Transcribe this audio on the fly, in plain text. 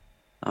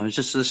I was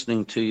just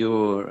listening to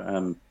your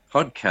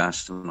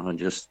podcast, and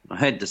I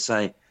had to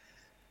say,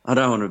 I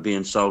don't want to be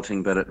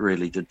insulting, but it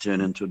really did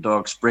turn into a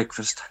dog's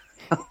breakfast.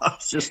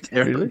 It's just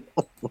terrible. Really?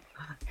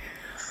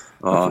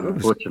 Oh,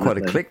 it was quite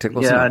eclectic,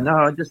 wasn't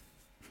it?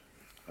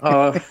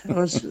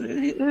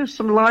 It was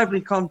some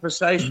lively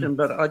conversation,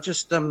 but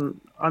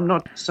I'm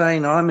not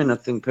saying I'm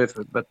anything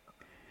perfect, but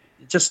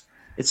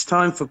it's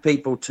time for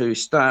people to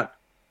start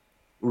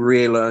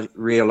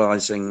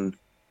realizing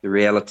the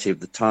reality of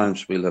the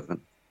times we live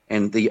in,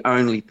 and the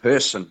only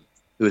person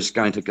who is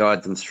going to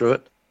guide them through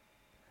it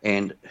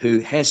and who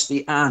has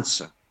the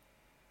answer.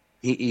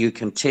 You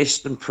can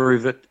test and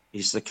prove it.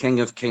 He's the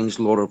King of Kings,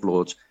 Lord of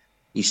Lords.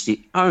 He's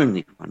the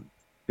only one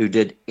who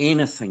did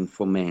anything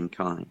for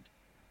mankind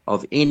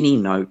of any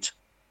note.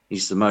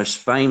 He's the most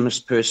famous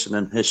person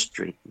in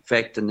history. In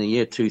fact, in the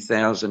year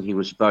 2000, he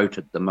was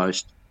voted the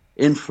most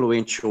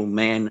influential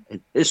man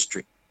in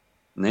history.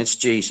 And that's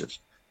Jesus.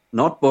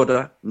 Not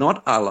Buddha,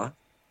 not Allah,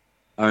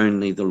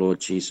 only the Lord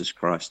Jesus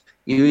Christ.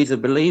 You either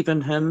believe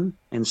in him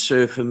and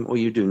serve him, or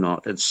you do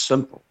not. It's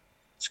simple.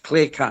 It's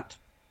clear cut.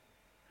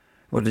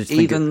 What did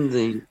you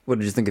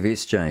think of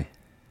SJ?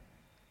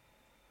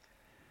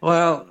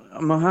 Well,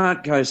 my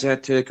heart goes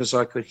out to her because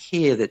I could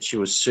hear that she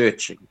was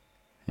searching.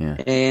 Yeah.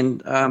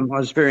 And I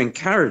was very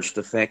encouraged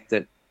the fact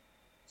that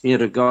she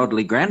had a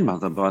godly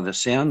grandmother by the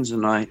sounds,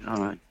 and I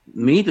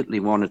immediately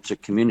wanted to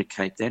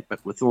communicate that,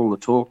 but with all the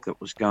talk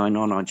that was going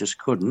on, I just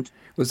couldn't.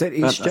 Was that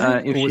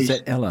SJ or was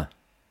that Ella?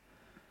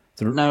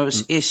 No, it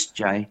was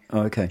SJ.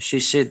 Oh, okay. She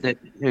said that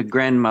her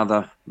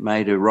grandmother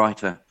made her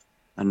write a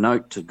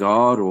note to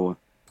God or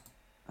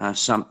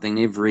something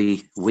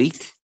every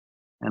week.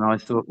 And I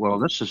thought, well,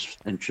 this is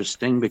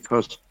interesting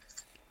because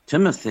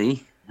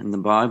Timothy in the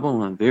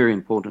Bible, a very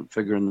important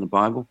figure in the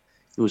Bible,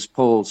 he was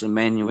Paul's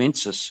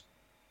amanuensis,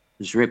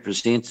 his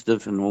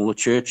representative in all the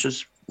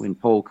churches when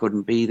Paul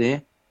couldn't be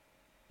there.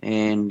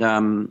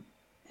 And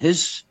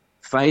his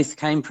faith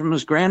came from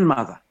his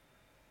grandmother.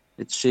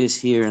 It says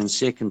here in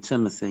 2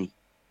 Timothy,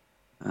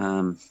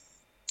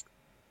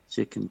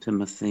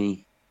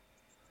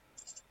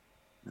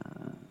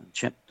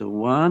 chapter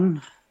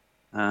 1,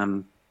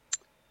 I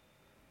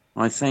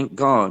thank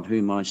God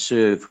whom I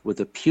serve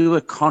with a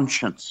pure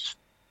conscience.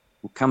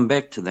 We'll come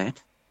back to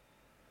that.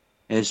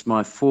 As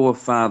my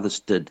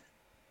forefathers did,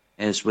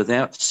 as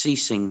without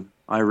ceasing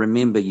I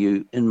remember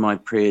you in my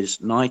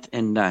prayers night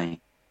and day,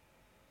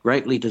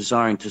 greatly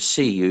desiring to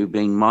see you,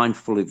 being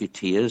mindful of your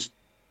tears,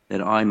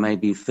 that I may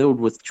be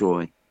filled with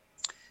joy.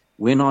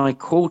 When I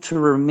call to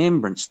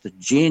remembrance the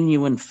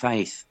genuine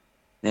faith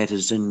that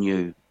is in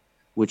you,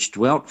 which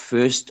dwelt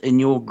first in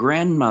your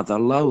grandmother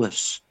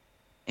Lois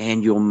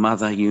and your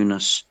mother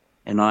Eunice,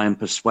 and I am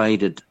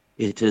persuaded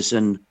it is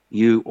in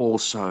you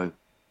also.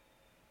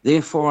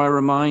 Therefore I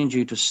remind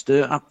you to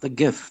stir up the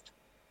gift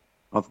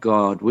of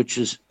God which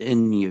is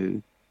in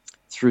you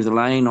through the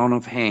laying on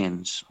of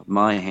hands, of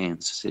my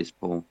hands, says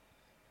Paul.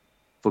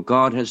 For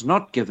God has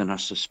not given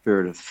us a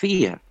spirit of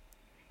fear,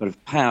 but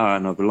of power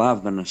and of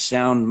love and a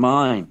sound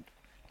mind.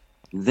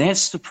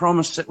 That's the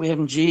promise that we have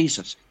in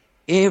Jesus.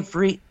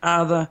 Every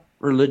other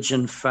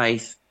religion,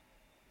 faith,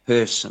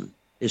 person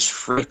is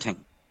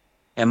fretting.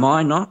 Am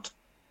I not?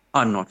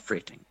 I'm not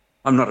fretting.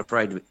 I'm not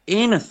afraid of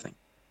anything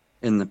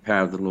in the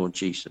power of the Lord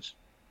Jesus.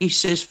 He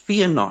says,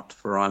 fear not,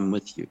 for I'm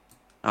with you.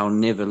 I'll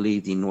never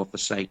leave thee nor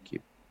forsake you.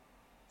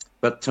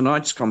 But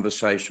tonight's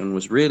conversation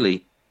was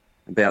really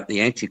about the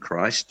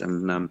Antichrist,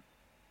 and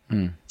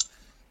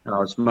I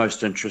was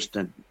most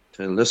interested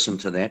to listen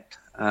to that.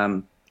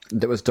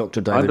 That was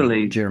Dr.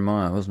 David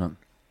Jeremiah, wasn't it?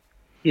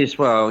 Yes,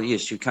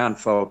 you can't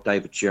fault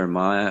David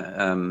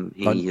Jeremiah.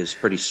 He is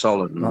pretty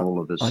solid in all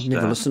of this. I'd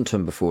never listened to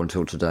him before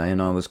until today,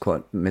 and I was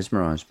quite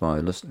mesmerised by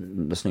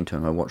listening to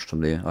him. I watched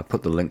him there. I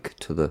put the link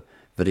to the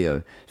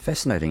video.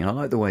 Fascinating. I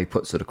like the way he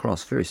puts it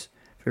across very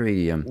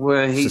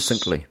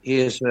succinctly.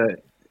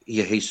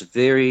 He's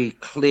very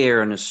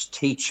clear in his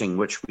teaching,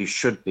 which we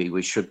should be.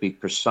 We should be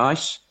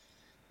precise.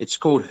 It's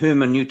called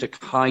hermeneutic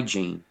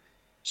hygiene.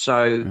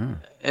 So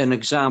an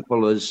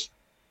example is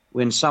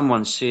when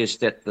someone says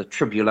that the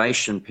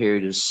tribulation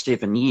period is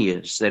 7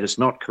 years, that is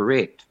not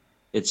correct.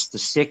 It's the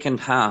second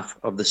half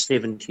of the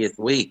 70th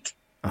week.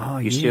 Oh,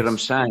 you see what I'm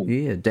saying?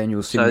 Yeah,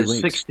 Daniel 70 weeks. So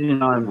weeks.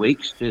 69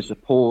 weeks, there's a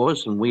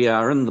pause, and we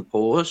are in the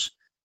pause.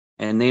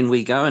 And then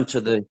we go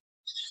into the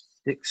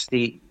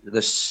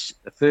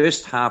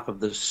first half of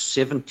the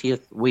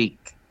 70th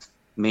week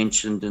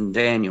mentioned in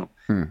Daniel.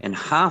 And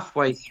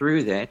halfway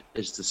through that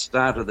is the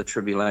start of the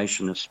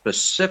tribulation, a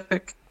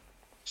specific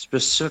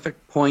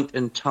point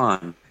in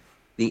time.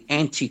 The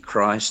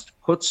Antichrist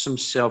puts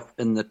himself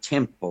in the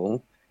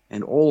temple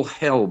and all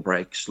hell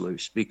breaks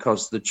loose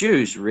because the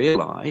Jews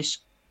realize,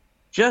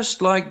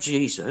 just like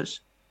Jesus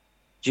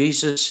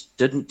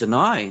didn't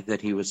deny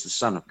that he was the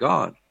Son of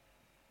God.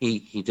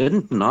 He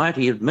didn't deny it.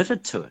 He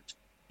admitted to it.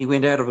 He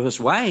went out of his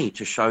way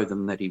to show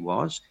them that he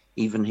was,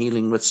 even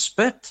healing with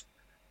spit.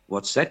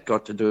 What's that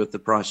got to do with the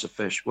price of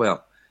fish?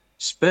 Well,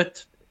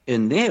 spit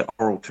in their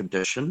oral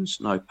traditions,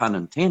 no pun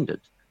intended,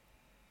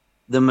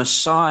 the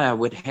Messiah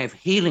would have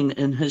healing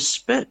in his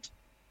spit.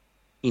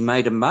 He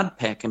made a mud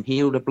pack and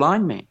healed a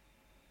blind man.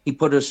 He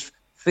put his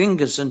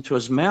fingers into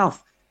his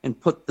mouth and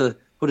put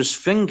his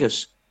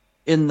fingers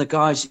in the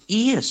guy's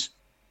ears,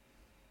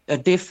 a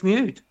deaf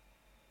mute.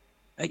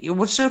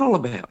 What's that all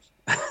about?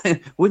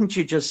 Wouldn't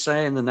you just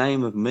say, in the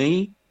name of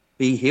me,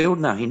 be healed?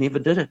 No, he never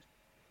did it.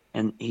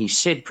 And he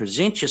said,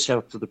 present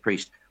yourself to the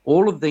priest.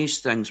 All of these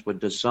things were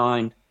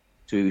designed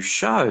to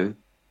show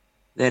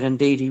that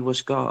indeed he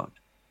was God.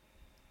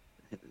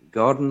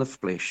 God in the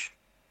flesh,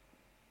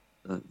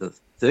 the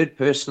third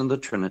person of the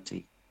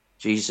Trinity,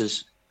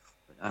 Jesus,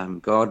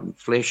 God in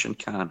flesh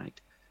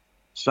incarnate.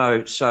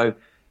 So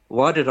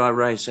why did I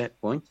raise that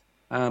point?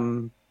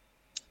 I'm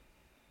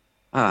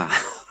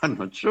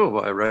not sure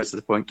why I raised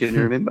the point. Can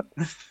you remember?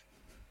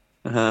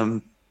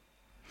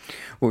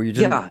 Well, you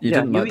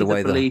didn't like the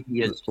way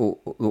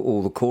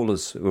all the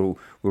callers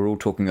were all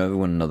talking over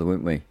one another,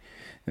 weren't we?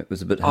 It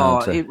was a bit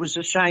hard. It was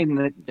a shame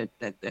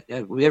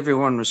that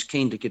everyone was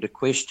keen to get a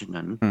question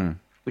in,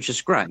 which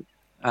is great.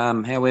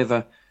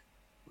 However,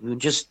 we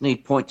just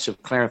need points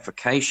of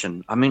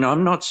clarification. I mean,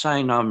 I'm not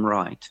saying I'm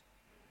right.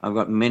 I've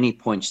got many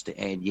points to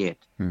add yet.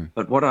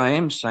 But what I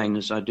am saying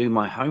is I do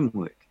my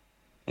homework.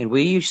 And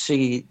where you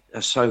see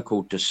a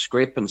so-called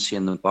discrepancy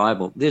in the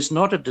Bible, there's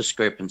not a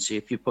discrepancy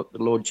if you put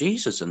the Lord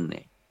Jesus in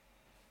there.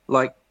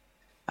 Like,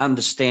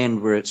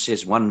 understand where it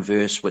says one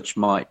verse which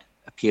might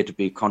appear to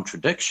be a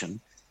contradiction,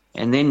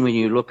 and then when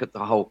you look at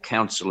the whole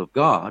counsel of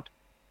God,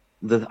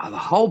 the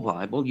whole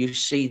Bible, you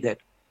see that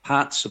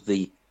parts of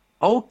the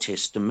Old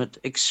Testament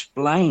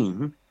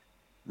explain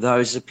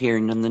those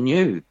appearing in the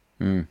New,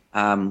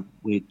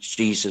 where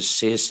Jesus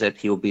says that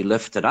he'll be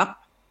lifted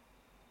up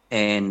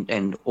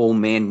and all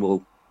men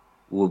will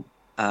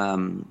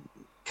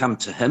come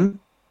to him,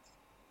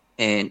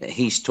 and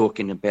he's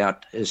talking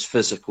about his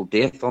physical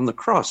death on the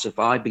cross. If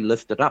I be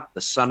lifted up,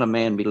 the Son of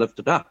Man be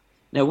lifted up.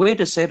 Now, where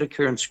does that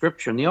occur in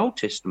Scripture? In the Old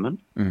Testament,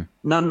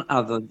 none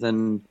other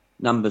than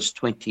Numbers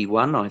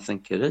 21, I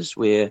think it is,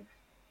 where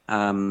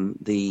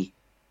the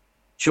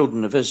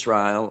children of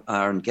Israel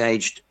are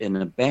engaged in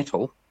a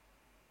battle,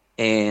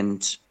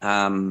 and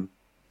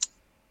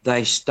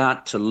they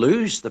start to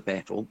lose the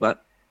battle,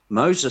 but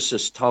Moses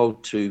is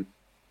told to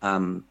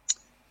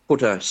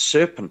put a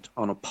serpent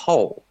on a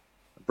pole,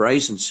 a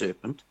brazen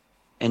serpent,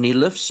 and he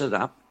lifts it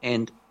up,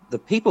 and the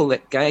people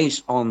that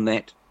gaze on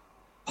that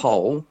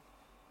pole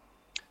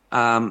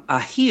are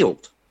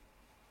healed.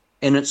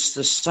 And it's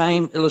the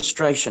same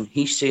illustration.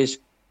 He says,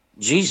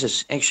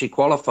 Jesus actually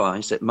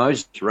qualifies that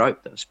Moses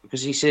wrote this,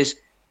 because he says,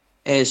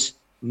 as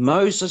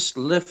Moses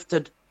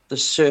lifted the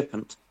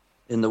serpent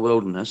in the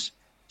wilderness,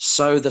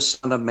 so the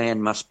Son of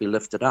Man must be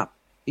lifted up.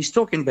 He's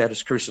talking about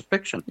his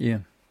crucifixion. Yeah.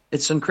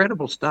 It's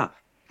incredible stuff,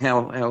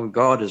 how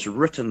God has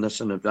written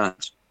this in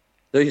advance.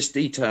 These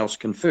details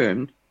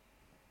confirmed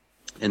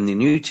in the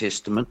New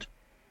Testament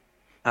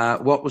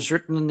what was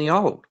written in the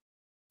Old.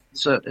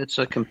 It's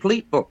a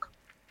complete book.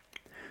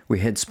 We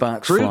had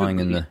sparks flying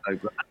in the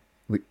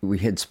we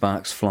had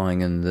sparks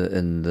flying in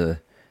the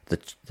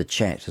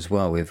chat as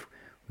well.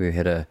 We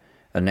had a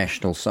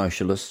National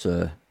Socialist,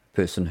 a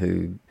person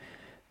who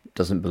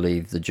doesn't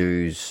believe the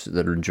Jews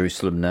that are in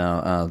Jerusalem now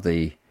are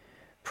the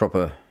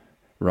proper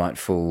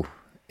rightful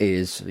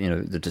heirs,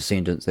 the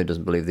descendants. They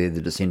doesn't believe they're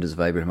the descendants of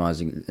Abraham,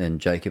 Isaac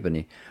and Jacob,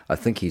 and I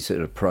think he's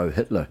sort of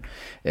pro-Hitler,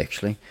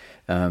 actually.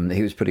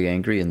 He was pretty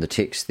angry in the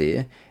text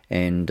there,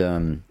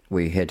 and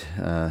we had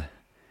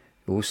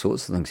all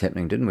sorts of things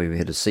happening, didn't we? We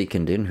had a Sikh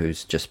Indian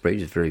who's just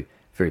breed, very,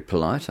 very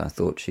polite. I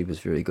thought she was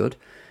very good.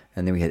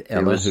 And then we had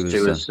Ella, who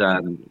was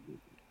a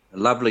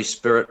lovely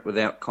spirit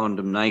without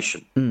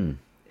condemnation.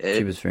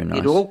 She was very nice.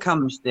 It all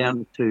comes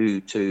down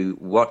to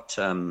what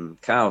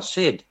Carl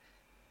said.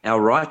 Our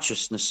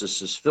righteousness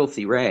is as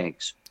filthy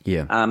rags.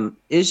 Yeah.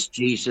 Is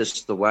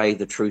Jesus the way,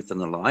 the truth,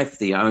 and the life?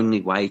 The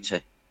only way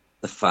to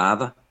the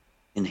Father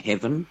in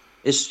heaven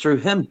is through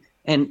him.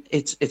 And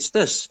it's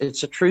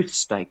a truth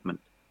statement.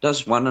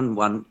 Does 1 and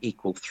 1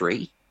 equal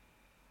 3?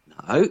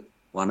 No.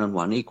 1 and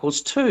 1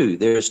 equals 2.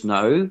 There is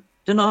no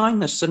denying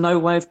this. There's no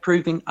way of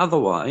proving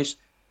otherwise.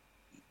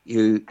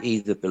 You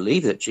either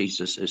believe that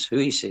Jesus is who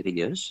he said he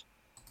is.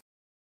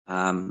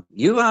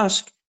 You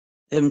ask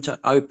him to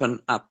open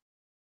up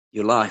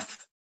your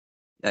life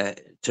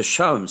to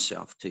show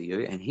himself to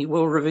you, and he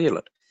will reveal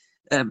it.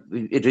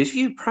 If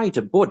you pray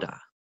to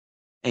Buddha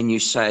and you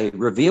say,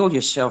 reveal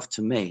yourself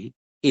to me,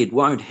 it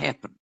won't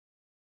happen.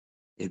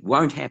 It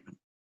won't happen.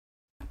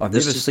 I've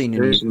never seen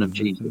any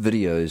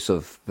videos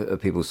of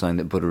people saying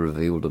that Buddha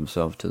revealed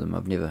himself to them.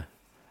 I've never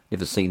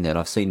seen that.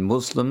 I've seen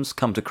Muslims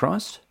come to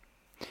Christ.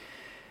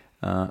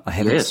 I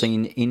haven't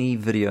seen any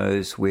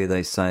videos where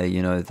they say,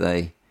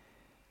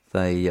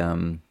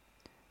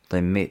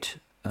 they met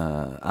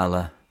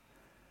Allah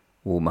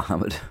or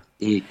Muhammad,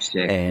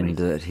 exactly, and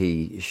that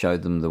he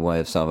showed them the way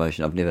of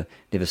salvation. I've never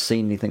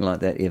seen anything like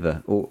that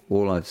ever.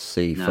 All I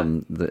see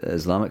from the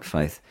Islamic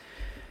faith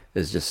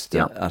is just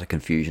utter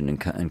confusion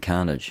and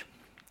carnage.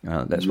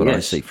 That's what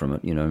I see from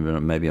it.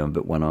 Maybe I'm a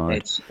bit one-eyed.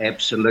 It's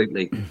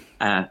absolutely.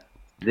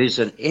 There's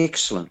an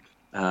excellent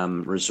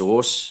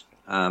resource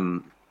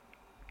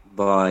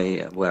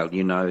well,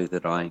 you know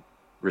that I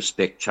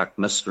respect Chuck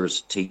Missler as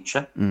a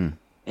teacher,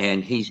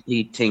 and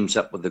he teams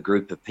up with a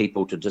group of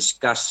people to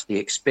discuss the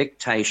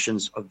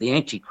expectations of the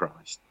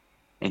Antichrist.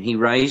 And he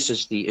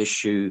raises the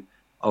issue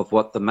of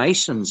what the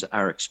Masons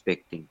are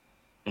expecting.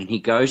 And he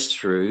goes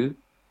through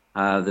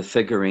the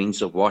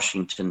figurines of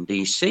Washington,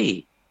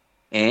 D.C.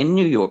 and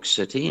New York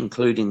City,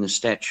 including the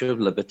Statue of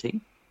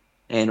Liberty,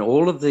 and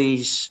all of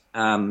these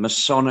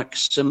Masonic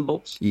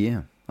symbols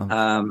that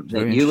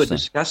you were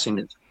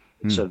discussing.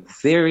 It's a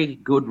very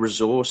good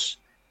resource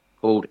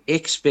called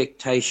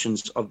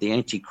Expectations of the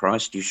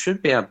Antichrist. You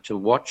should be able to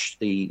watch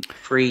the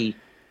free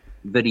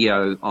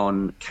video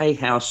on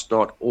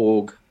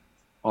khouse.org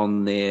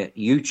on their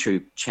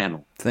YouTube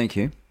channel. Thank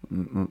you.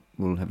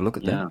 We'll have a look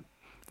at that.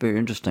 Very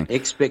interesting.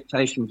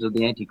 Expectations of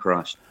the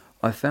Antichrist.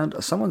 I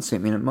found, someone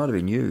sent me, and it might have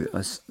been you,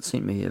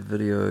 sent me a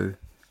video, it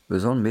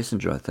was on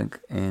Messenger, I think,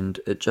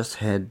 and it just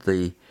had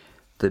the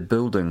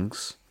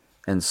buildings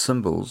and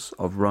symbols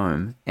of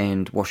Rome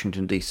and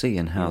Washington, D.C.,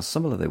 and how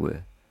similar they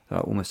were.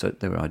 Almost,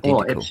 they were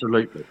identical. Oh,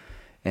 absolutely.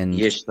 And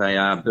yes, they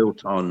are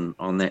built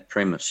on that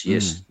premise.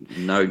 Yes,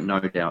 no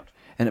doubt.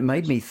 And it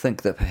made me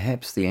think that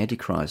perhaps the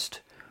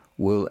Antichrist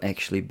will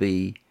actually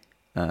be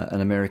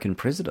an American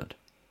president.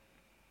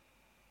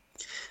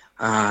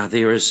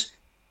 There's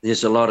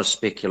a lot of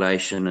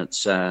speculation.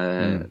 It's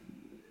a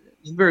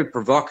very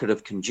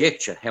provocative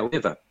conjecture.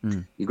 However,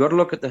 you've got to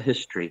look at the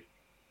history.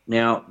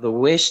 Now, the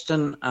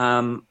western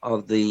arm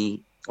of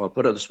I'll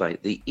put it this way,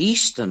 the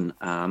eastern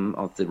arm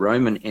of the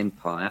Roman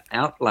Empire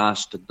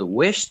outlasted the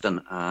western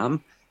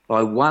arm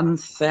by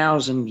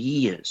 1,000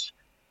 years.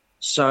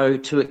 So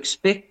to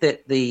expect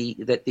that the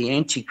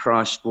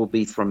Antichrist will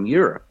be from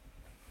Europe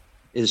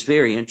is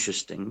very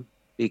interesting,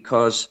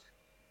 because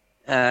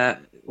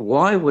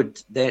why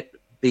would that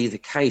be the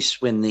case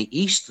when the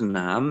eastern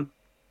arm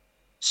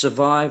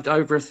survived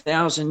over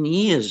 1,000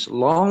 years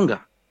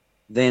longer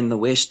than the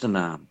western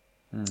arm?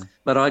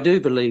 But I do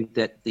believe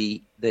that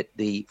the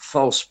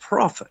false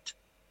prophet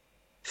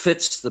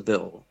fits the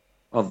bill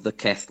of the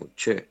Catholic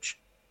Church.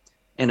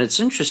 And it's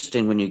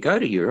interesting when you go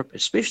to Europe,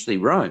 especially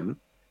Rome,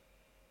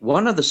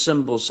 one of the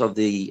symbols of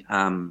the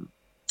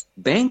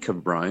Bank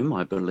of Rome,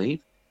 I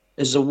believe,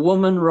 is a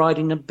woman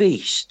riding a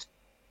beast.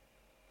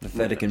 The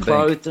Vatican Bank.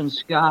 Clothed in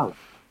scarlet.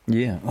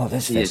 Yeah. Oh,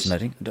 that's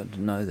fascinating. I didn't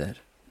know that.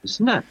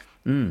 Isn't it?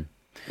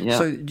 Yeah.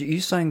 So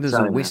you're saying there's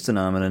a western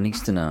arm and an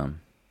eastern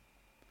arm?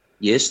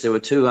 Yes, there were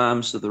two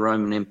arms of the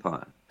Roman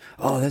Empire.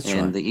 Oh, that's right.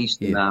 And the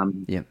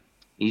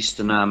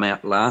eastern arm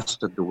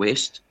outlasted the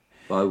west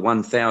by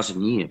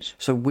 1,000 years.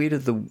 So where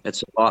did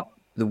it's a lot.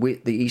 The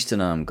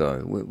eastern arm go?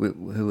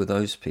 Who were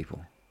those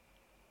people?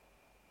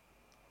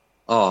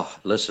 Oh,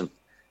 listen,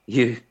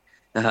 it's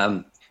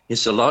a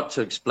lot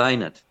to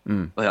explain it.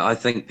 Well, I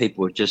think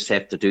people would just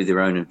have to do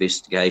their own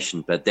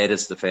investigation, but that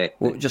is the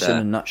fact. Well, just in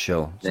a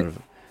nutshell, who's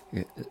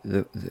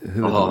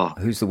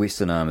the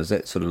western arm? Is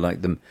that sort of like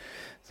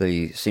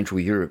the Central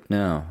Europe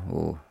now,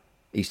 or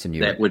Eastern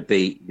Europe? That would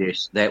be,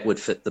 yes, that would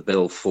fit the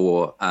bill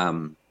for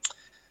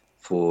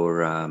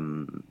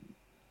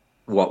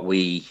what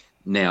we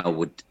now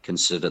would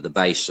consider the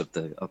base of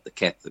the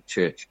Catholic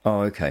Church.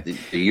 Oh, okay.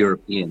 The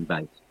European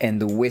base.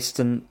 And the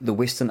western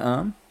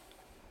arm?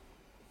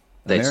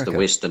 That's America. The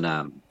western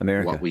arm.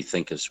 America. What we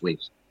think is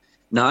west.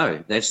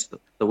 No, that's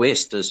the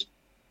west is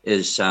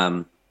there's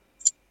a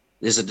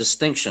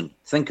distinction.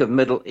 Think of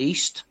Middle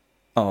East.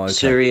 Oh,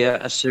 okay.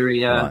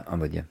 Assyria. Right,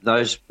 I'm with you.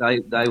 Those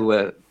they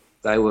were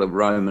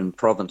Roman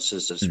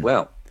provinces as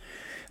well.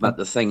 But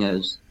the thing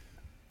is,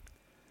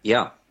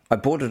 I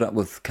brought it up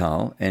with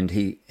Carl, and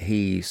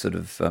he sort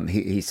of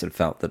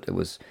felt that it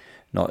was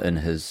not in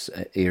his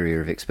area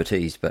of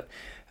expertise. But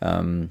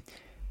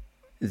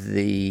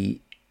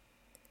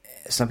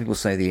some people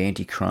say the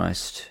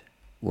Antichrist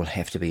will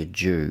have to be a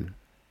Jew.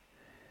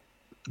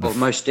 Well,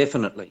 most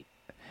definitely.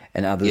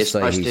 And others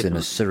say he's an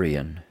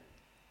Assyrian.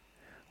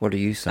 What do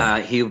you say?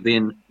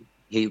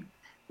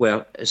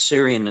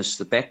 Assyrian is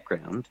the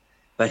background,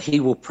 but he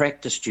will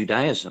practice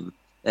Judaism,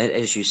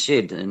 as you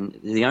said, and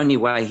the only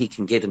way he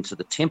can get into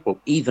the temple,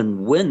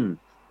 even win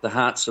the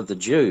hearts of the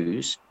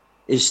Jews,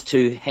 is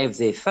to have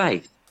their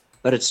faith.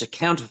 But it's a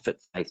counterfeit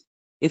faith.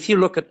 If you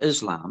look at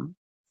Islam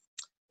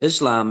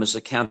is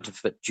a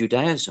counterfeit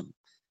Judaism.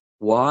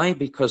 Why?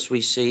 Because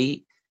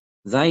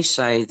they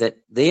say that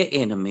their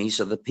enemies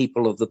are the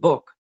people of the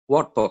book.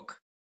 What book?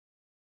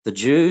 The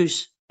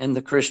Jews and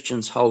the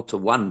Christians hold to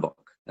one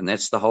book, and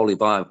that's the Holy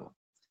Bible.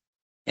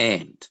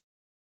 And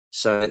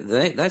so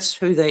that's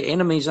who their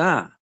enemies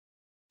are.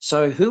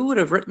 So who would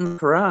have written the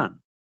Quran?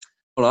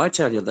 Well, I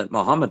tell you that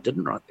Muhammad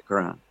didn't write the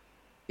Quran,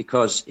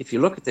 because if you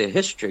look at their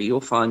history,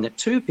 you'll find that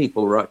two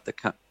people wrote the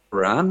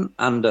Quran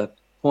under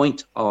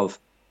point of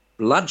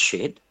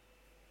bloodshed.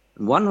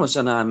 One was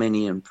an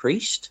Armenian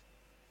priest.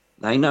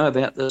 They know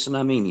about this in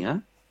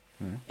Armenia.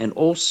 And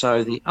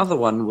also the other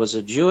one was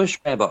a Jewish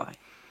rabbi.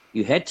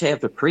 You had to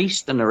have a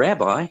priest and a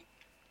rabbi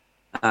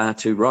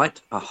to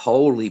write a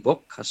holy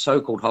book, a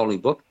so-called holy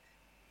book.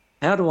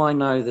 How do I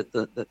know that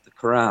the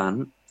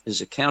Quran is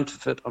a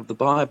counterfeit of the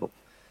Bible?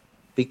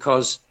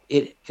 Because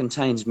it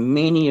contains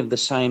many of the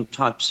same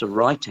types of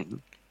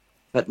writing,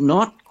 but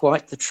not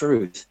quite the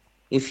truth.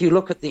 If you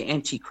look at the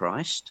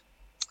Antichrist,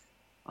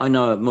 I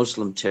know a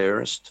Muslim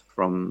terrorist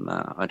from,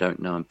 I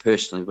don't know him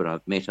personally, but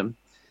I've met him,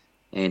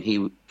 and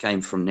he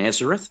came from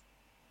Nazareth,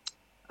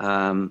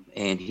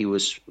 and he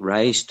was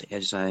raised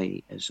as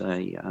a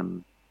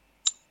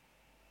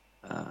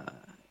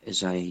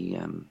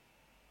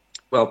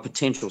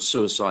potential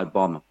suicide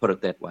bomber, put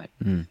it that way.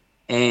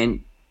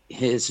 And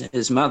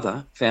his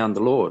mother found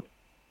the Lord.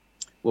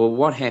 Well,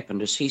 what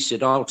happened is he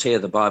said, I'll tear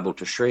the Bible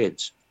to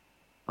shreds.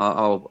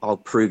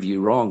 I'll prove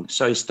you wrong.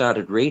 So he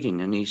started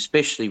reading, and he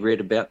especially read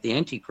about the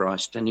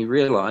Antichrist, and he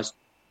realized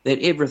that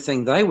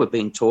everything they were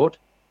being taught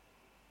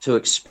to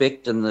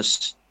expect in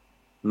this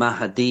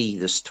Mahdi,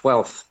 this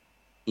 12th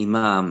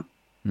Imam,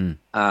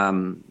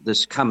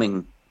 this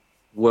coming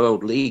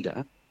world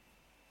leader,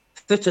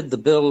 fitted the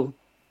bill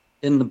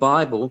in the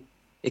Bible,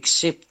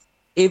 except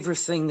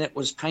everything that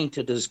was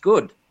painted as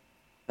good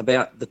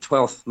about the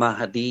 12th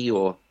Mahdi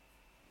or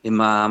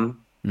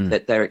Imam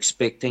that they're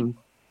expecting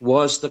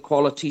was the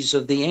qualities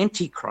of the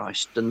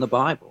Antichrist in the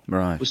Bible.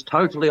 Right. It was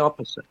totally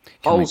opposite,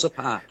 poles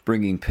apart.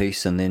 Bringing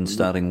peace and then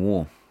starting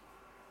war.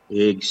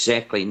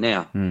 Exactly.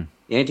 Now, the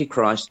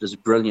Antichrist is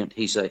brilliant.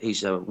 He's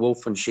a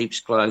wolf in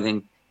sheep's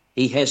clothing.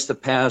 He has the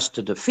powers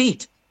to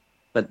defeat,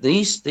 but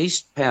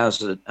these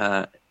powers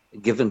are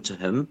given to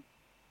him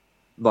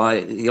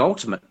by the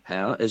ultimate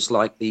power is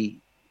like the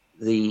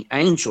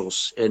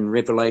angels in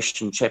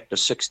Revelation chapter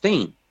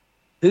 16.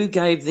 Who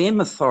gave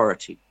them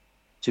authority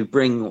to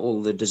bring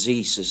all the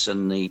diseases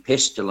and the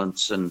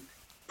pestilence and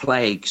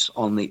plagues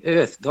on the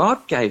earth?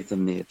 God gave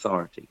them the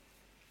authority.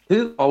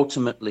 Who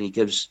ultimately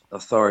gives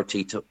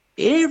authority to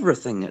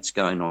everything that's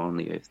going on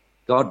the earth?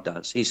 God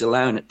does. He's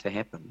allowing it to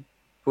happen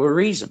for a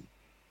reason.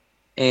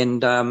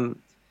 And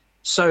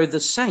so the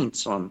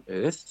saints on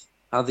earth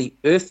are the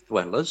earth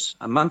dwellers.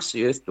 Amongst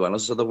the earth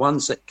dwellers are the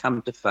ones that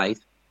come to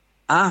faith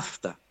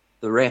after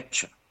the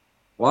rapture.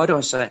 Why do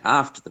I say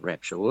after the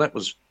rapture? Well, that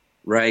was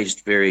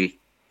raised very,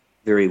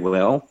 very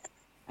well,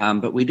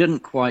 but we didn't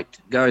quite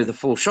go the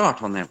full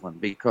shot on that one,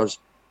 because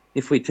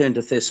if we turn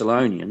to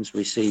Thessalonians,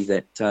 we see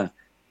that the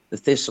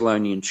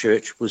Thessalonian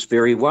church was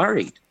very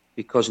worried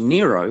because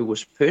Nero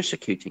was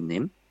persecuting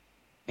them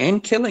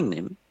and killing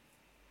them.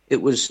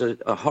 It was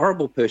a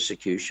horrible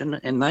persecution,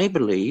 and they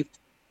believed,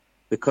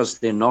 because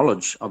their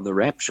knowledge of the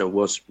rapture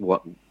was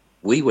what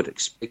we would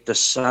expect, a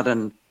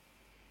sudden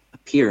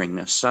appearing,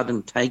 a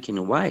sudden taking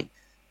away.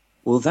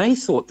 Well, they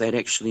thought they'd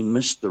actually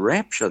missed the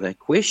rapture. They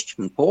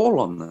questioned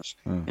Paul on this.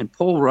 And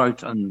Paul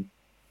wrote in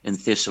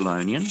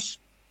Thessalonians,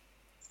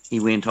 he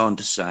went on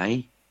to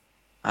say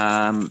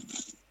that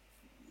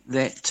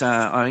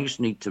I just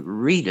need to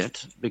read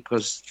it,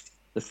 because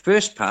the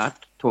first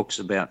part talks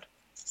about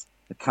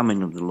the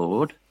coming of the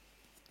Lord.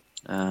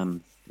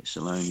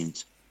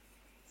 Thessalonians.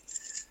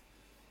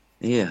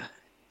 Yeah,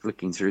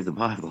 flicking through the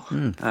Bible.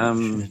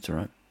 That's all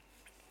right.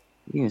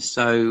 Yeah,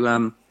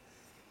 so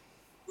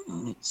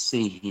let's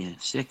see here.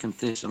 2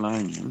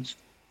 Thessalonians.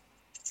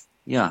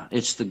 Yeah,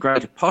 it's the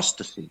great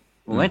apostasy.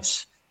 Well,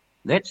 that's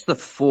the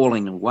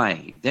falling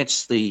away.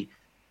 That's the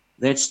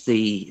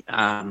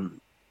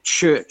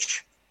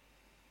church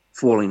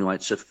falling away.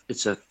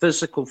 It's a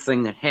physical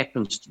thing that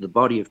happens to the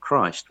body of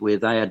Christ where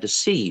they are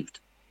deceived,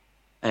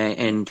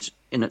 and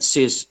it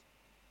says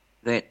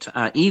that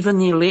even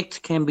the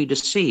elect can be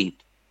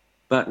deceived,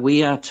 but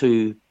we are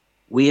to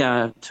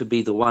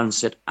be the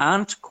ones that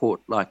aren't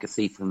caught like a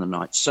thief in the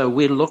night. So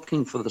we're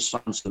looking for the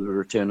signs of the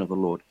return of the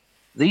Lord.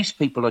 These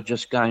people are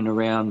just going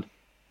around.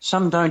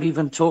 Some don't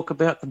even talk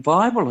about the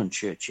Bible in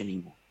church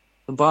anymore.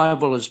 The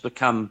Bible has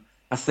become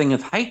a thing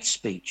of hate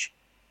speech.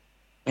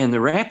 And the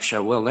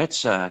rapture, well,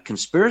 that's a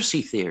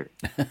conspiracy theory.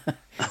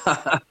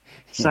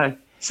 So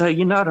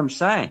you know what I'm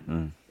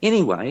saying.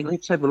 Anyway,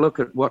 let's have a look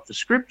at what the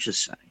scriptures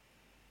say.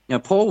 Now,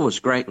 Paul was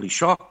greatly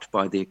shocked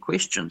by their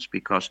questions,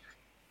 because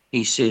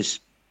he says,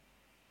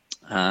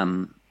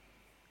 let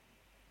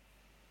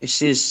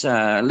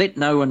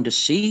no one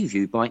deceive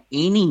you by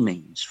any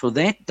means, for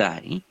that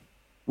day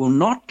will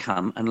not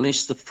come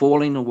unless the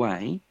falling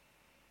away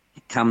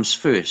comes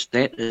first.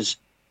 That is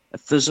a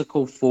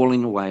physical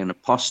falling away, an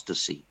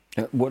apostasy.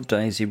 What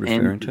day is he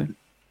referring to?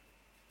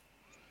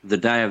 The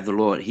day of the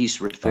Lord. He's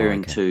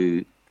referring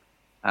to,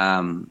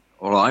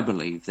 or I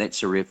believe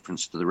that's a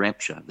reference to the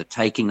rapture, the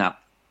taking up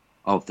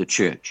of the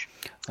church.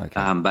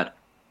 Okay. But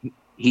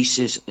he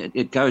says,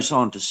 it goes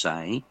on to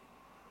say,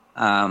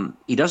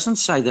 he doesn't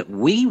say that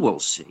we will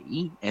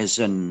see, as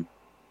in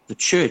the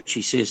church.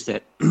 He says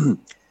that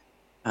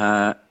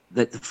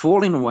that the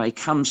falling away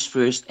comes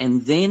first,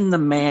 and then the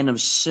man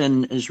of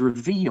sin is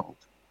revealed,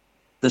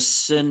 the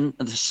son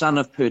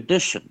of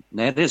perdition.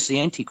 That is the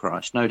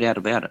Antichrist, no doubt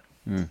about it.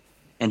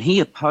 And he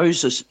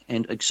opposes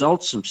and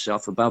exalts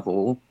himself above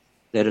all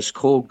that is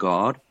called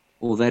God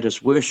or that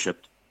is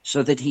worshipped,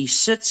 so that he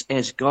sits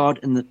as God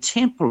in the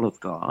temple of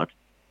God.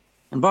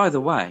 And by the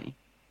way,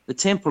 the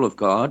temple of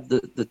God,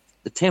 the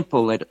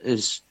temple that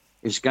is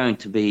going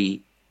to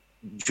be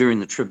during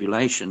the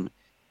tribulation,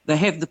 They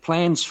have the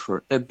plans for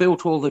it. They've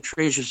built all the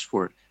treasures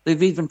for it.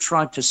 They've even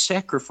tried to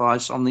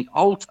sacrifice on the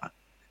altar.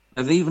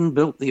 They've even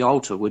built the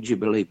altar, would you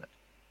believe it?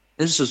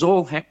 This is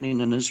all happening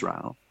in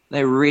Israel.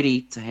 They're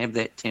ready to have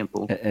that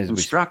temple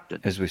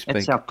constructed. As we speak.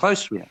 That's how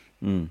close we are.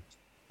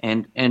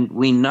 And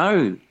we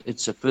know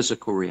it's a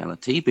physical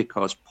reality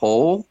because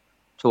Paul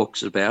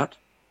talks about,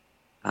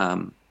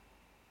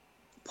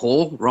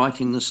 Paul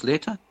writing this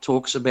letter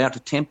talks about a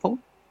temple.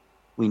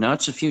 We know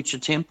it's a future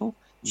temple.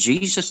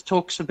 Jesus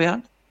talks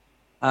about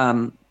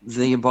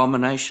the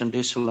abomination of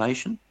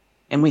desolation.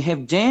 And we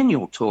have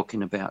Daniel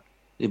talking about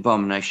the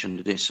abomination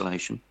of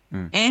desolation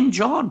and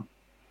John.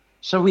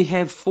 So we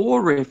have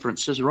 4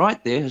 references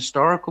right there,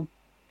 historical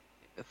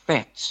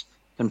facts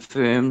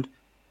confirmed,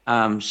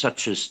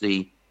 such as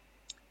the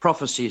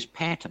prophecy's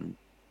pattern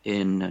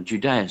in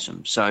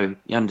Judaism. So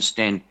you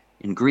understand,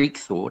 in Greek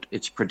thought,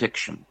 it's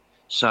prediction.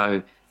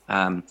 So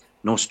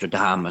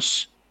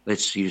Nostradamus,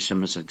 let's use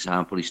him as an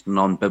example. He's a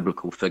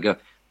non-biblical figure,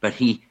 but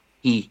he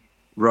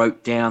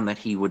wrote down that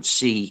he would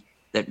see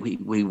that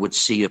we would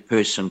see a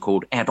person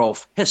called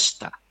Adolf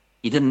Hitler.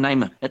 He didn't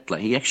name him Hitler.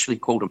 He actually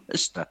called him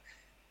Hitler.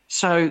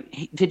 So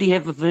did he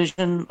have a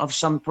vision of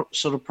some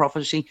sort of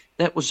prophecy?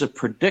 That was a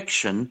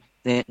prediction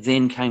that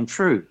then came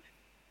true,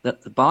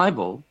 that the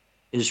Bible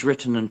is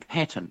written in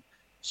pattern.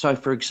 So,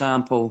 for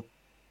example,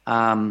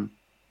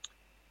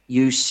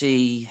 you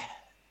see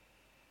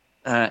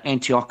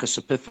Antiochus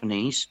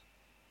Epiphanes.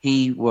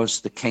 He was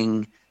the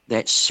king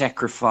that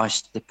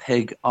sacrificed the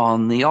pig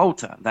on the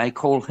altar. They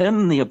call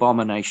him the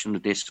abomination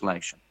of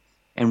desolation.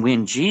 And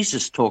when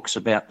Jesus talks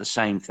about the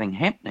same thing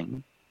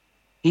happening,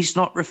 he's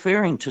not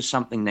referring to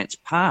something that's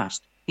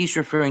past. He's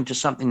referring to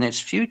something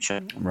that's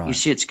future. Right. You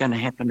see, it's going to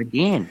happen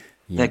again.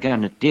 Yeah. They're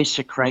going to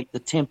desecrate the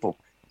temple.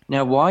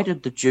 Now, why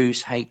did the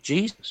Jews hate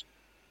Jesus?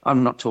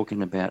 I'm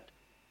talking about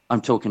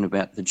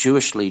the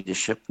Jewish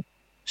leadership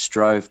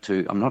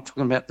I'm not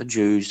talking about the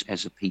Jews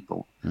as a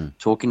people.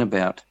 Talking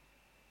about,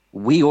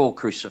 we all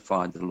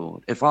crucified the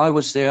Lord. If I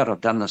was there, I'd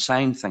have done the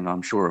same thing,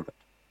 I'm sure of it.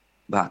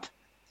 But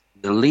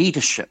the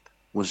leadership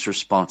was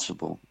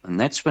responsible. And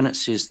that's when it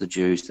says the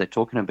Jews, they're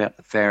talking about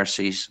the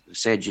Pharisees, the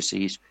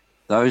Sadducees,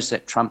 those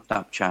that trumped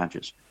up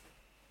charges.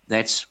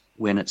 That's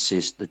when it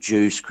says the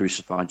Jews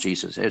crucified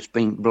Jesus. It's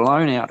been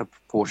blown out of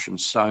proportion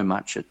so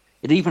much. It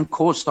even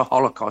caused the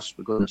Holocaust,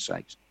 for goodness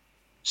sakes.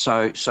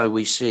 So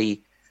we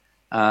see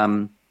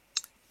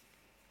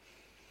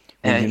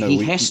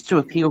he has to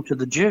appeal to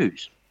the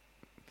Jews.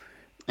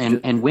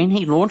 And when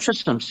he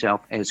launches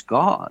himself as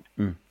God,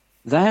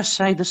 they'll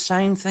say the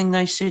same thing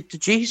they said to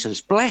Jesus,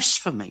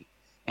 blasphemy.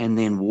 And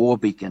then war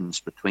begins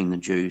between the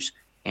Jews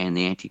and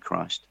the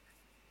Antichrist.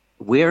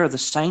 Where are the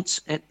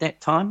saints at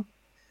that time?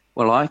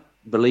 Well, I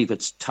believe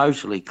it's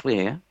totally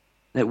clear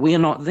that we're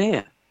not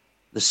there.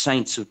 The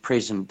saints of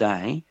present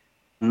day,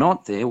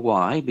 not there.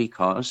 Why?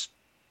 Because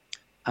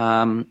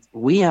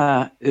we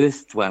are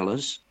earth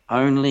dwellers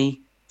only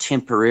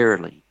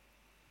temporarily.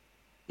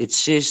 It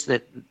says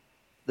that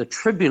the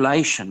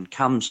tribulation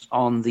comes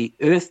on the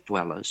earth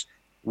dwellers.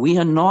 We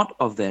are not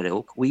of that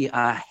ilk. We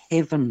are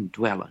heaven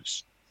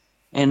dwellers.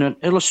 And an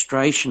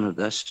illustration of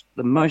this,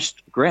 the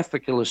most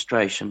graphic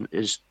illustration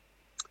is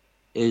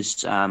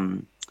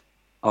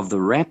of the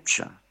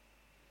rapture.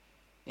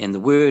 And the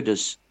word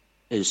is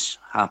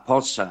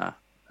harpazo.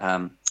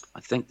 I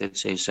think that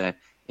says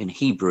in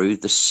Hebrew,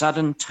 the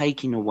sudden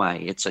taking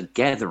away. It's a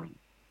gathering.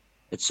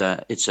 It's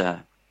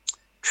a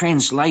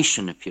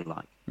translation, if you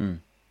like.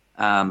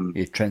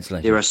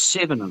 Translated. There are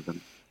 7 of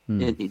them.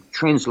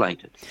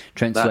 Translated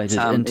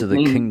into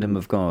the kingdom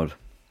of God.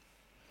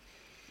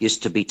 Is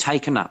to be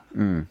taken up.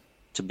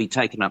 To be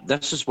taken up.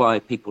 This is why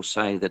people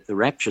say that the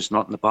rapture is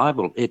not in the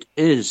Bible. It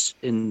is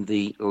in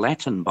the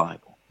Latin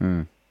Bible.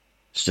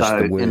 So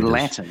in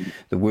Latin,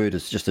 the word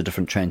is just a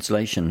different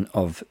translation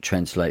of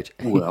translate.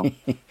 No,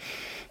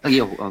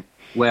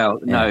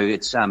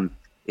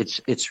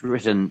 it's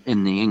written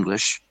in the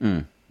English.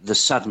 The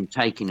sudden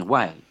taking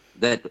away.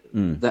 That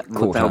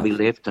they'll be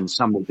left and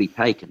some will be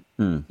taken.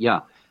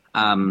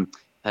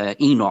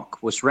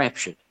 Enoch was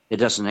raptured. It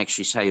doesn't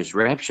actually say he was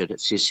raptured.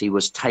 It says he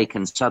was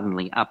taken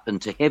suddenly up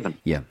into heaven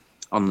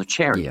on the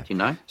chariot, you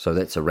know. So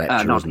that's a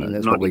rapture, isn't it?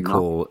 That's what we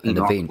call an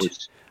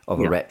event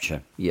of a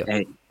rapture.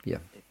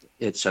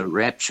 It's a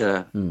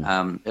rapture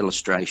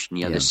illustration.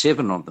 There's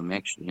 7 of them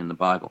actually in the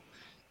Bible.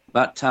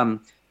 But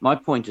my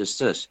point is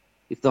this.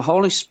 If the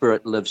Holy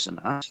Spirit lives in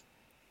us,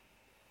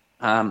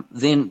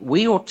 then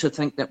we ought to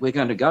think that we're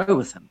going to go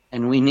with him.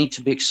 And we need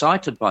to be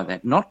excited by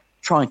that, not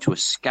trying to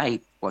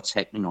escape what's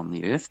happening on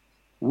the earth.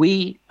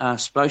 We are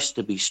supposed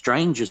to be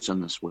strangers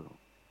in this world,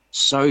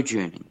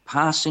 sojourning,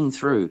 passing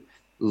through,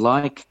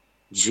 like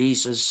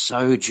Jesus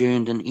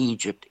sojourned in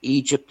Egypt.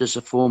 Egypt is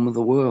a form of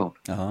the world.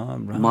 Oh,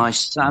 right. My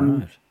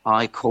son,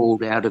 I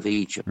called out of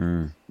Egypt.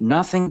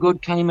 Nothing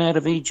good came out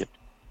of Egypt.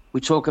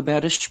 We talk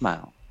about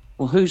Ishmael.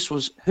 Well, who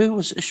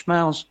was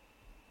Ishmael's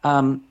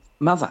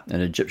mother?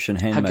 An Egyptian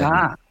handmaiden.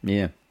 Hagar.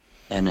 Yeah.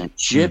 An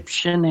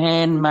Egyptian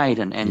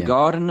handmaiden. And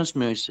God in his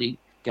mercy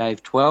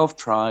gave 12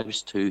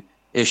 tribes to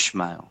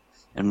Ishmael.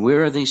 And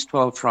where are these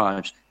 12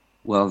 tribes?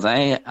 Well,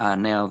 they are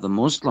now the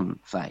Muslim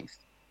faith.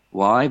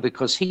 Why?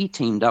 Because he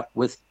teamed up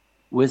with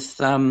his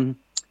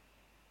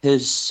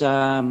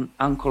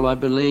uncle, I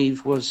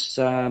believe, was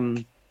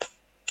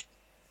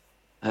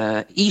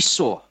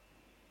Esau,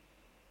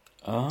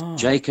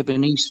 Jacob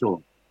and Esau.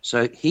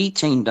 So he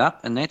teamed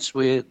up, and that's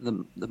where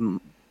the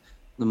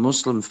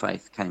Muslim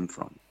faith came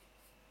from.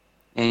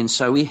 And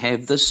so we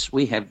have this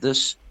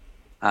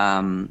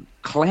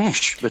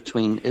clash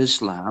between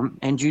Islam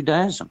and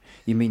Judaism.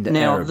 You mean the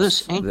now, Arabs?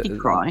 This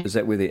Antichrist... Is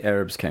that where the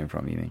Arabs came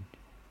from, you mean?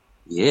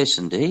 Yes,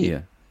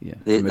 indeed. Yeah.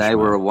 They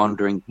were a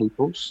wandering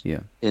peoples.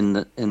 Yeah.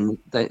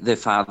 Their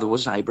father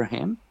was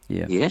Abraham.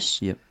 Yeah.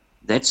 Yes. Yep.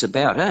 That's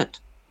about it.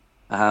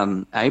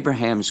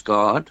 Abraham's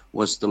God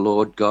was the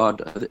Lord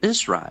God of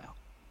Israel,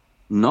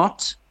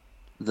 not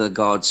the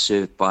God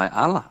served by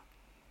Allah.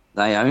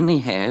 They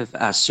only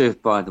are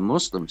served by the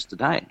Muslims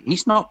today.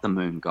 He's not the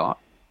moon god.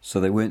 So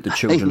they weren't the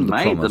children of the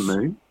promise. He made the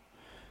moon.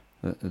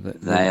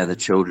 They are the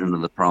children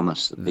of the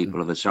promise, the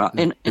people of Israel.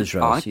 And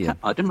I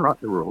didn't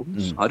write the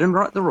rules. I didn't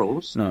write the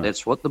rules. No.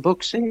 That's what the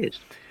book says.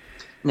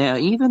 Now,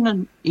 even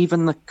the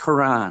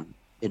Quran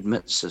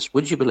admits this.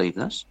 Would you believe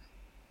this?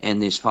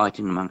 And there's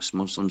fighting amongst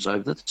Muslims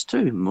over this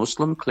too.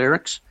 Muslim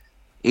clerics,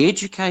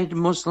 educated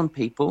Muslim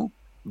people,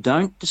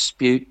 don't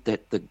dispute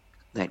that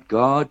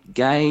God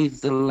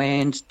gave the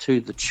land to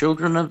the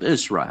children of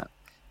Israel.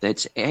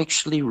 That's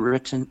actually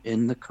written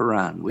in the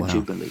Quran. Would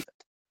you believe it?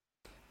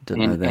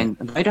 Didn't know that. And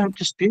they don't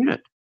dispute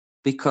it,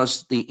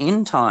 because the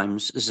end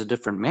times is a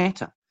different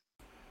matter.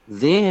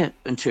 Their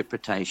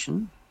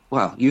interpretation,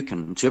 well, you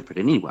can interpret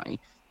it anyway,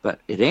 but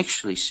it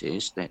actually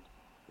says that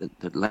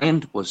the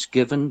land was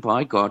given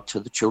by God to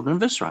the children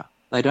of Israel.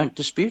 They don't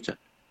dispute it.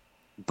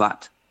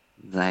 But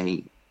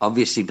they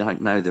obviously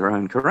don't know their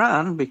own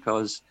Quran,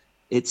 because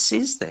it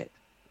says that.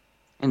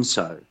 And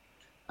so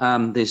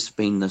there's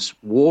been this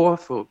war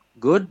for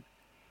good.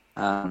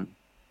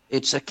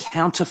 It's a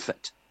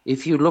counterfeit.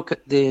 If you look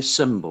at their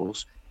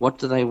symbols, what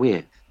do they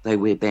wear? They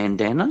wear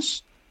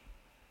bandanas,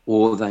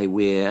 or they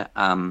wear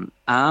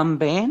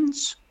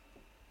armbands,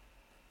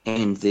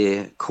 and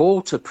their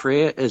call to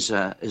prayer is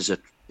a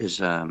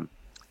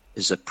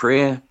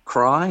prayer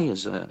cry,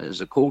 is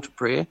a call to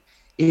prayer.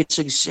 It's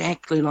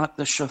exactly like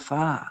the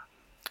shofar.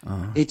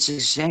 It's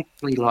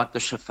exactly like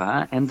the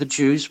shofar, and the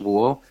Jews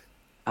wore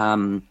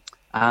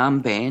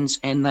armbands,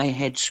 and they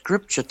had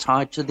scripture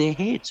tied to their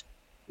heads.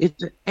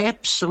 It's an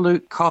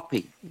absolute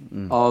copy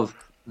of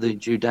the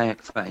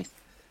Judaic faith.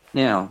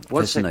 Now,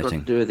 what's that got to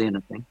do with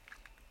anything?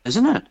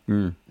 Isn't it?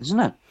 Isn't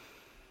it?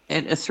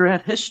 And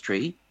throughout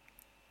history,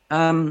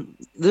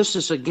 this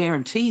is a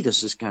guarantee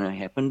this is going to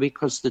happen,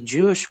 because the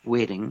Jewish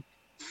wedding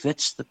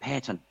fits the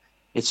pattern.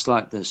 It's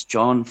like this,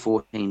 John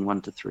 14,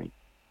 1-3.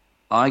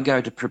 I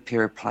go to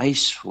prepare a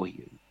place for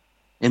you.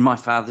 In my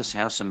Father's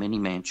house are many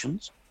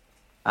mansions.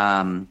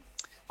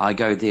 I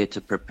go there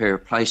to prepare a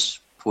place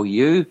for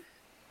you.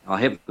 I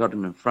haven't got it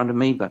in front of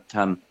me, but,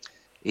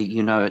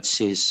 it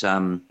says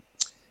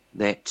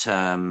that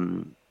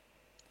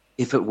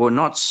if it were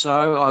not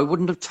so, I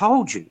wouldn't have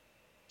told you.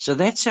 So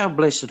that's our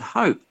blessed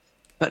hope.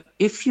 But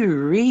if you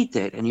read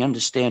that and you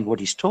understand what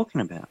he's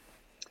talking about,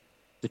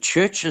 the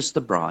church is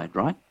the bride,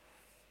 right?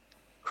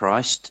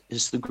 Christ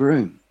is the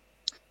groom.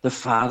 The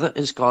Father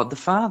is God the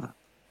Father.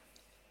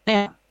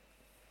 Now,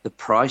 the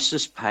price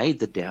is paid,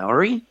 the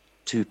dowry,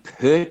 to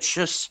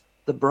purchase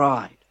the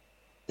bride.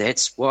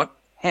 That's what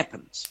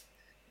happens.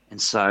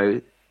 And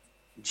so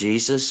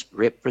Jesus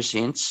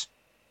represents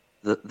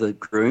the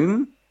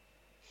groom.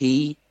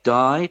 He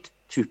died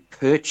to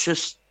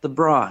purchase the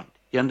bride.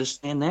 You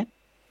understand that?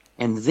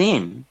 And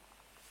then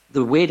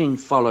the wedding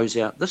follows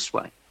out this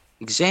way,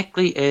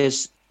 exactly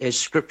as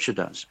Scripture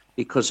does,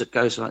 because it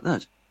goes like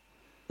this.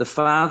 The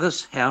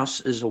Father's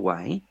house is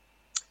away,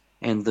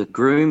 and the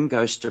groom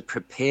goes to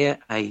prepare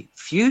a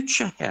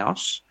future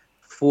house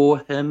for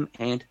him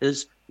and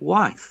his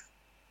wife.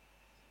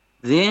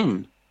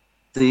 Then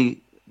the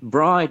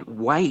bride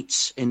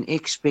waits in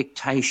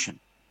expectation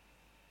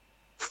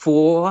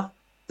for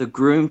the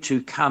groom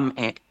to come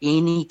at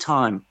any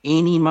time,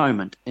 any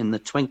moment, in the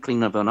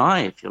twinkling of an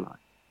eye, if you like.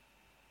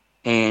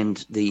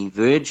 And the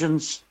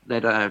virgins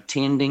that are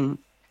attending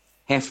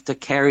have to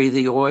carry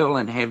the oil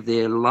and have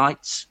their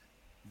lights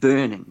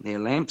burning, their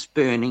lamps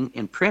burning,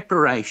 in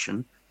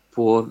preparation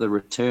for the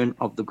return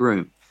of the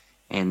groom.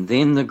 And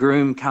then the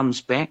groom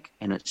comes back,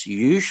 and it's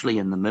usually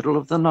in the middle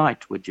of the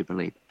night, would you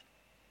believe it?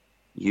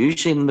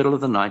 Usually in the middle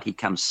of the night, he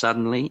comes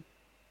suddenly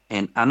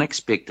and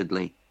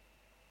unexpectedly.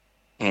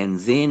 And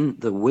then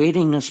the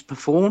wedding is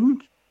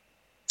performed,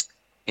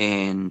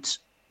 and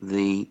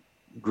the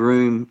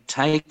groom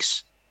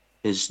takes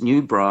his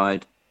new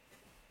bride,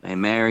 they're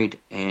married,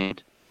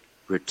 and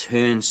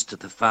returns to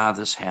the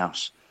Father's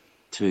house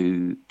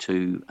to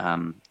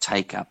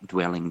take up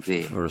dwelling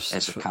there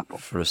as a couple.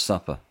 For a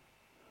supper.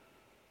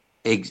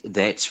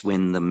 That's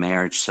when the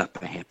marriage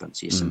supper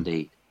happens, yes,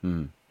 indeed.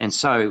 And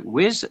so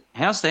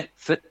how's that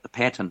fit the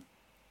pattern?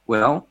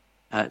 Well,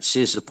 it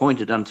says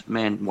appointed unto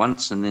man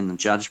once and then the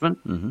judgment.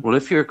 Well,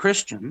 if you're a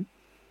Christian,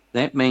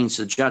 that means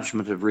the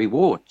judgment of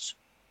rewards.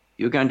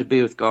 You're going to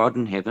be with God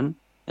in heaven.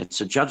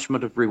 It's a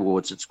judgment of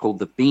rewards. It's called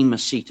the bema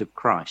seat of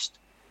Christ.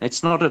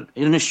 It's not an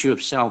issue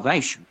of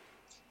salvation.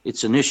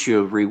 It's an issue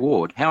of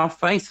reward. How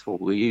faithful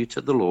were you to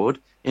the Lord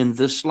in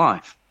this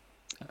life?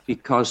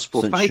 Because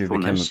for since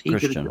faithfulness, you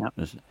became a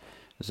Christian,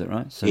 is that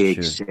right? Since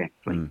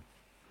exactly.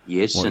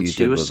 Yes, what since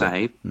you were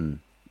saved,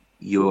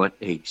 you're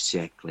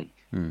exactly.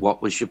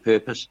 What was your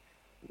purpose?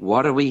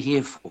 What are we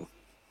here for?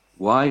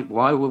 Why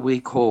were we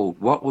called?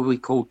 What were we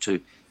called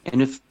to?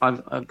 And if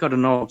I've got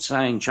an old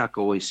saying, Chuck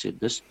always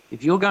said this,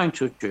 if you're going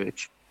to a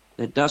church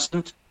that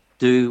doesn't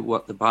do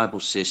what the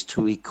Bible says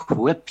to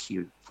equip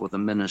you for the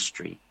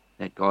ministry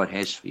that God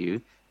has for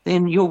you,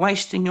 then you're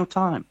wasting your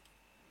time.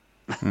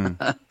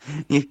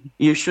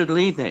 You should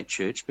leave that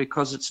church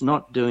because it's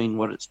not doing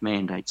what its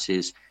mandate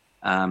says.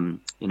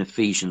 In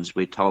Ephesians,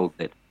 we're told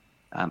that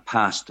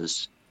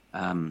pastors,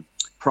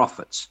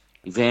 prophets,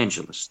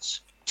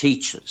 evangelists,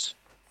 teachers,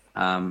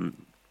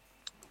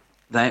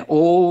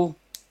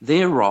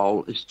 their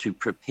role is to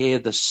prepare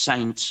the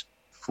saints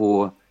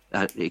for,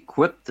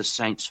 equip the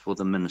saints for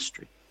the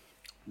ministry.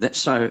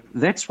 So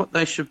that's what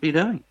they should be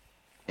doing.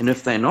 And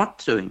if they're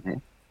not doing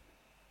that,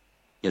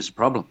 there's a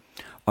problem.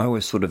 I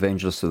always thought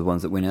evangelists are the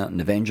ones that went out and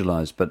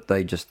evangelized, but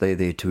they're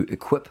there to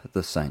equip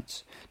the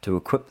saints, to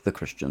equip the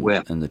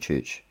Christians in the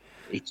church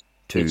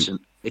to do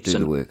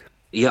the work.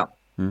 Yeah.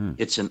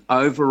 It's an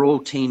overall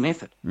team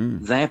effort.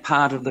 They're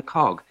part of the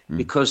cog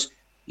because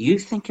you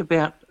think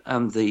about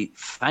the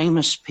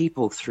famous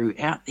people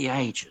throughout the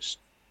ages.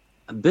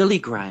 Billy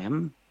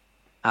Graham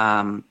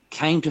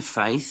came to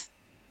faith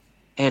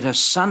at a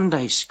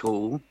Sunday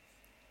school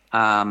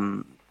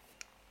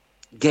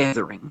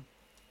gathering,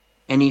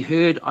 and he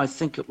heard, I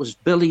think it was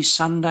Billy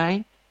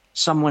Sunday,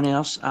 someone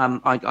else.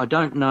 I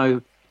don't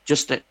know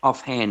just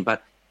offhand,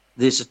 but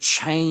there's a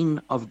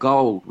chain of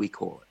gold, we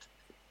call it,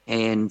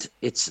 and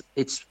it's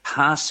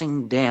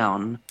passing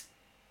down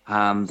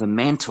the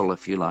mantle,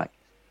 if you like.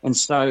 And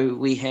so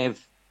we have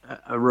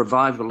a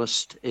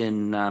revivalist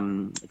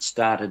it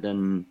started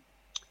in,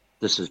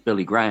 this is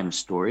Billy Graham's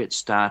story, it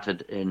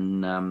started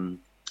in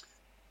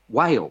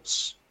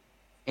Wales.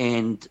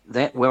 And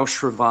that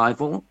Welsh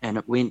revival, and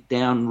it went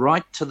down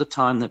right to the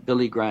time that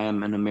Billy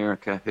Graham in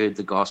America heard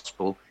the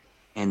gospel,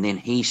 and then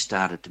he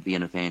started to be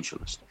an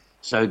evangelist.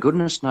 So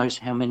goodness knows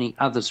how many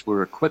others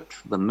were equipped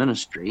for the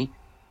ministry,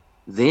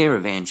 their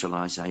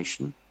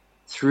evangelization,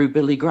 through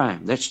Billy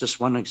Graham. That's just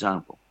one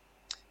example.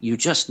 You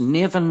just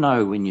never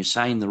know when you're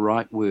saying the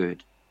right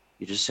word.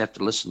 You just have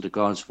to listen to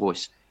God's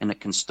voice, and it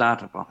can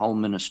start up a whole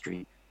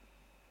ministry.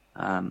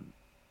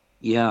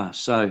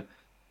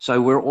 So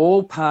we're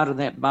all part of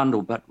that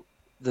bundle. But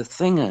the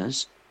thing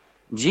is,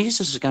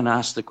 Jesus is going to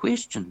ask the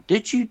question,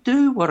 did you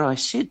do what I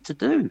said to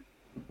do?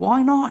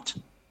 Why not?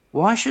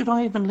 Why should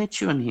I even let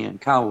you in here?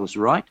 And Carl was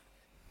right.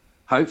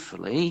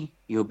 Hopefully,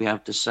 you'll be able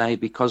to say,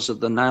 because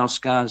of the nail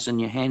scars in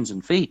your hands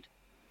and feet.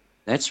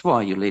 That's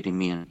why you're letting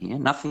me in here.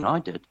 Nothing I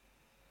did.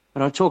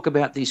 But I talk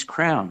about these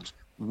crowns.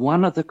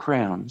 One of the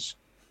crowns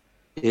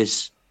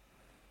is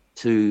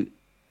the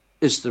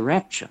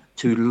rapture,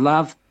 to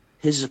love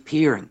his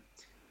appearing.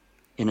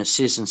 And it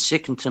says in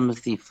 2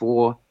 Timothy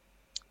 4,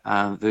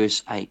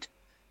 verse 8,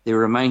 there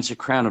remains a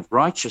crown of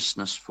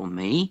righteousness for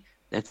me,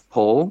 that's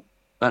Paul,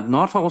 but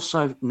not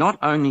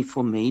only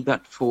for me,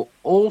 but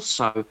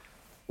also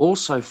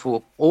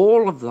for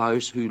all of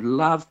those who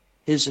love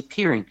his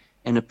appearing.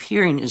 And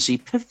appearing is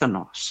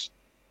epiphanos,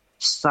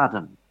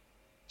 sudden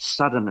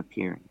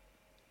appearing.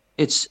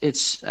 It's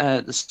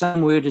the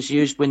same word is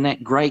used when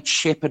that great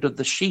shepherd of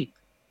the sheep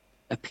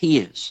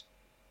appears.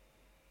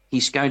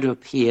 He's going to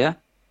appear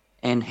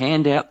and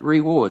hand out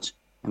rewards.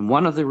 And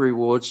one of the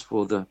rewards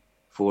for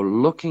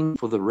looking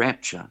for the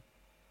rapture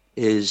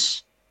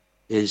is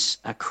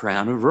a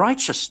crown of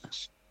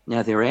righteousness.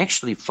 Now, there are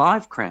actually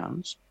 5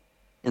 crowns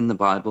in the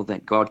Bible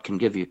that God can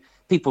give you.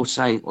 People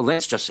say, well,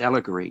 that's just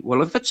allegory.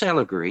 Well, if it's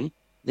allegory,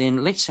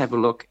 then let's have a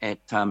look at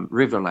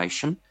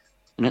Revelation.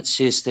 And it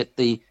says that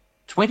the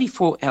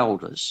 24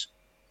 elders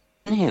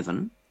in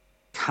heaven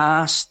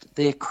cast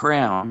their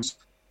crowns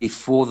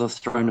before the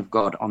throne of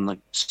God on the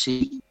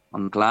sea,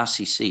 on the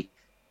glassy sea.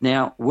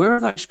 Now, where are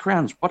those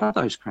crowns? What are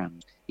those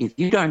crowns? If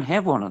you don't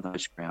have one of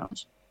those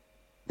crowns,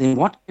 then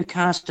what do you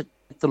cast at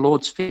the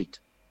Lord's feet?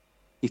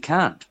 You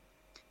can't.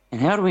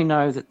 And how do we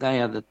know that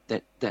they are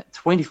that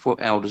 24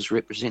 elders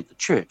represent the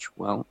church?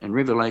 Well, in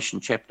Revelation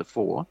chapter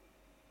 4,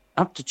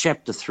 up to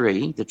chapter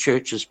 3, the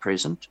church is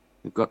present.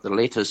 We've got the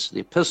letters, the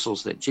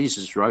epistles that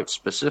Jesus wrote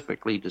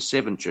specifically to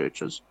 7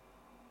 churches,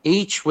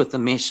 each with a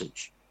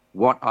message,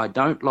 what I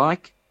don't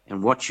like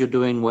and what you're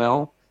doing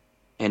well.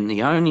 And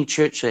the only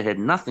church that had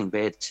nothing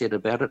bad said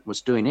about it,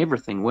 was doing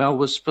everything well,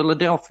 was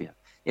Philadelphia.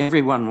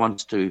 Everyone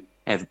wants to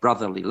have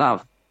brotherly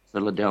love,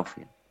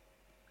 Philadelphia.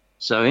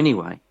 So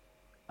anyway,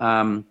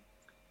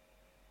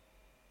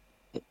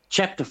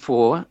 chapter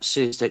 4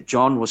 says that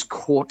John was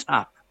caught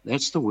up.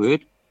 That's the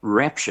word,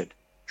 raptured,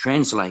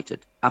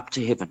 translated, up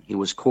to heaven. He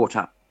was caught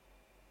up.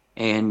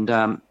 And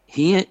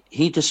here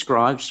he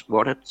describes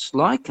what it's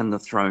like in the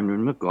throne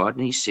room of God,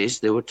 and he says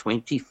there were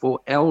 24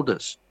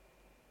 elders.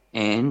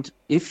 And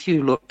if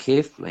you look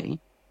carefully,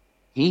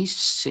 it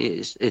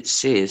says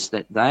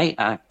that they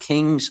are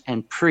kings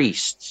and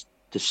priests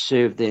to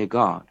serve their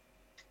God.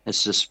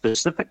 It's a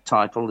specific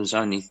title. There's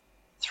only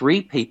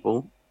 3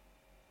 people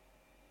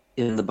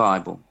in the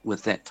Bible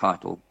with that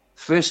title.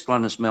 First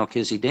one is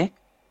Melchizedek.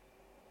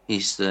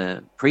 He's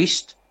the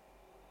priest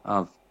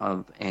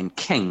and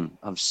king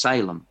of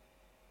Salem,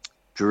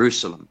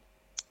 Jerusalem,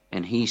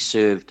 and he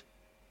served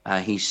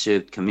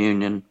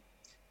communion,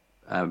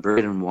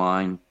 bread and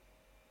wine,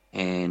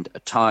 and a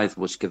tithe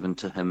was given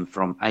to him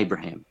from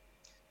Abraham.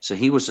 So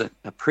he was a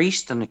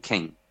priest and a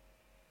king.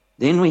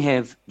 Then we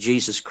have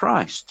Jesus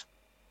Christ.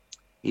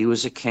 He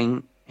was a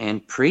king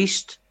and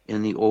priest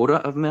in the order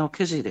of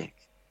Melchizedek.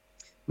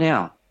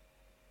 Now,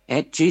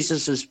 at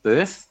Jesus'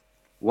 birth,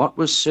 what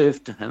was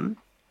served to him?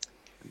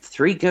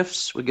 3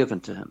 gifts were given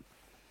to him.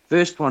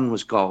 First one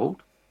was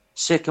gold,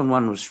 second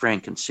one was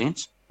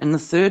frankincense, and the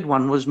third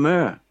one was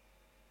myrrh.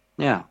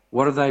 Now,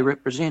 what do they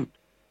represent?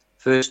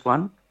 First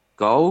one,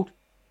 gold,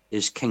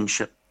 is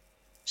kingship.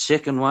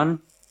 Second one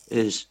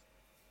is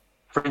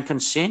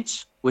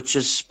frankincense, which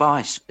is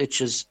spice,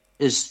 which is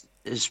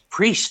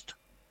priest.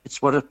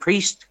 It's what a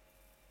priest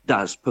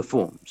does,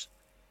 performs.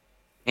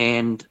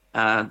 And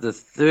the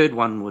third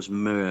one was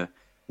myrrh,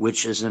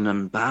 which is an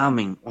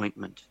embalming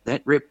ointment.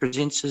 That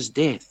represents his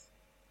death.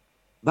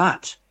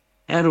 But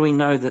how do we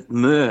know that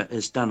myrrh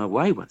is done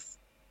away with?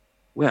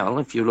 Well,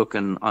 if you look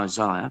in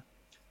Isaiah,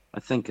 I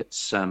think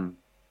it's the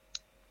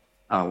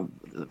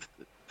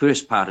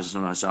first part is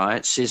in Isaiah.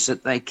 It says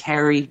that they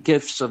carry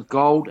gifts of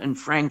gold and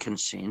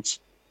frankincense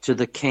to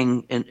the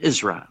king in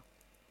Israel.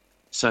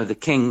 So the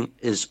king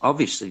is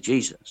obviously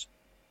Jesus.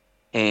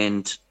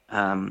 And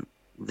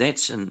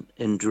that's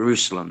in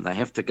Jerusalem. They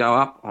have to go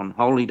up on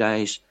holy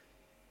days,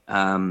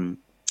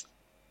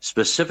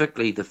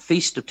 specifically the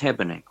Feast of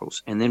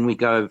Tabernacles. And then we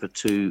go over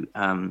to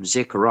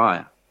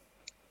Zechariah.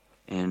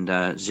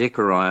 And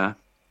Zechariah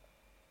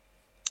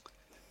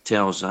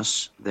tells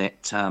us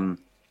that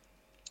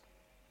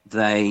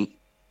they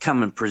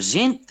come and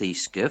present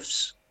these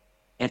gifts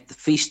at the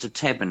Feast of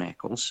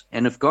Tabernacles.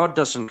 And if God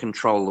doesn't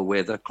control the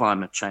weather,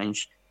 climate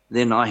change,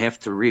 then I have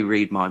to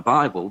reread my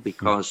Bible,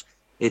 because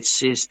it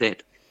says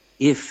that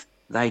if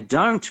they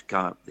don't go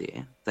up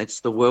there, that's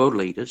the world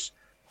leaders,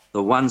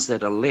 the ones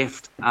that are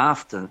left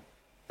after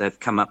they've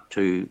come up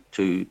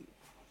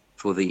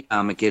for the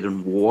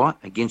Armageddon war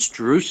against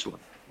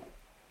Jerusalem.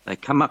 They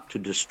come up to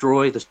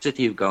destroy the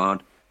city of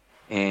God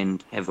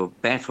and have a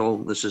battle.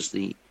 This is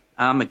the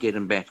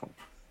Armageddon battle,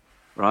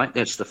 right?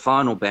 That's the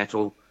final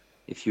battle.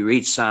 If you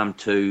read Psalm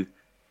 2,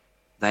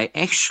 they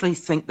actually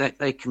think that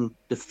they can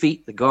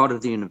defeat the God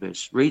of the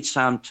universe. Read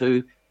Psalm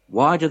 2.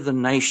 Why do the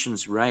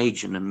nations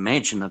rage and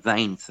imagine a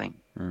vain thing?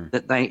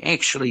 That they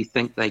actually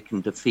think they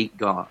can defeat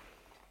God.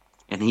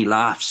 And he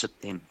laughs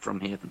at them from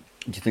heaven.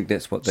 Do you think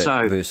that's what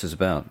that verse is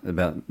about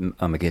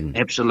Armageddon?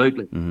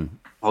 Absolutely. Mm-hmm.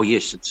 Oh,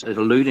 yes, it's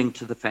alluding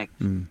to the fact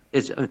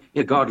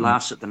God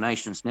laughs at the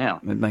nations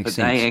now. It makes sense.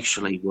 But they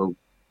actually will,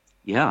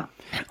 yeah.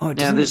 Oh,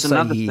 now, there's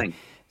another thing.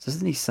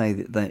 Doesn't he say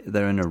that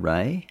they're in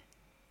array?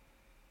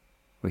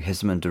 Or he has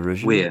them in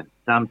derision? Where?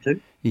 Psalm 2?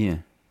 Yeah.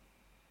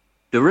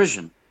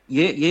 Derision.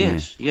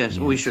 Yes.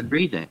 We should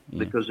read that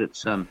because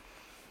it's,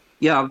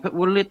 but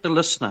we'll let the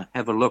listener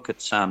have a look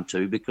at Psalm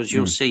 2, because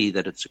you'll see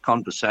that it's a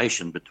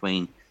conversation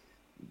between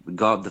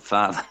God the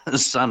Father, the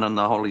Son, and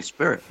the Holy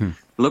Spirit.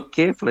 Look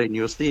carefully and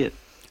you'll see it.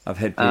 I've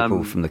had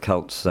people from the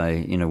cults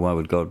say, why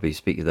would God be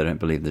speaking? They don't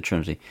believe the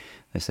Trinity.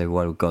 They say,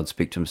 why would God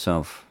speak to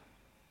himself?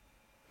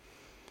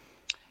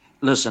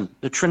 Listen,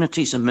 the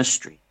Trinity's a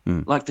mystery,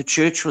 like the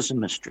church was a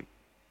mystery.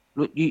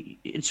 Look,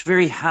 it's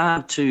very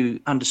hard to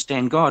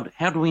understand God.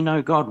 How do we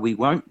know God? We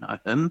won't know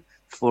him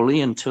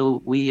fully until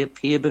we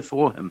appear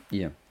before him.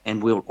 Yeah.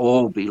 And we'll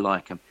all be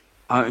like him.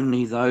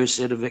 Only those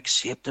that have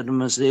accepted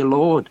him as their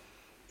Lord.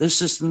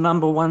 This is the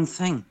number one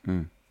thing.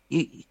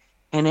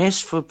 And as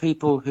for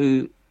people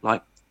who,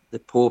 like the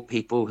poor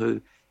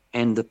people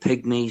and the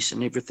pygmies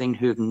and everything,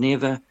 who have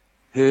never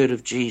heard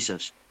of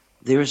Jesus,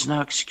 there is no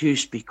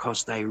excuse,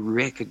 because they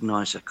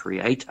recognize a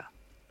creator.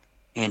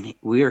 And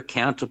we're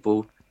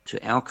accountable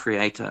to our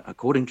creator,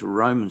 according to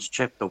Romans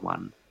chapter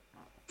 1,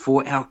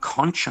 for our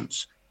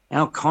conscience,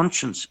 our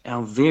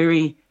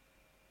very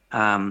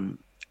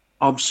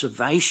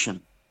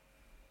observation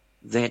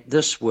that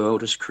this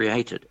world is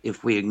created.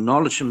 If we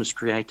acknowledge him as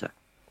creator,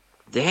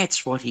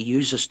 that's what he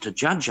uses to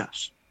judge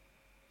us.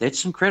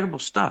 That's incredible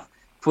stuff.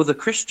 For the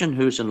Christian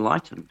who's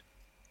enlightened,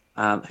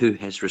 who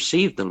has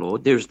received the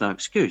Lord, there is no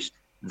excuse.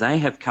 They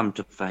have come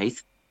to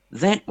faith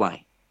that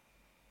way.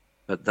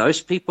 But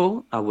those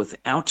people are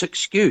without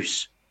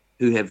excuse,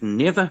 who have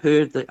never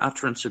heard the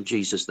utterance of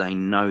Jesus. They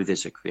know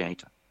there's a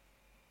creator.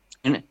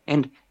 And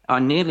I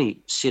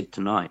nearly said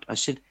tonight, I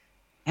said,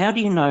 how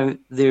do you know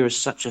there is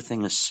such a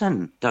thing as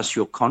sin? Does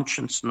your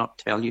conscience not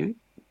tell you?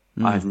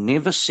 I've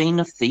never seen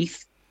a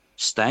thief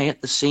stay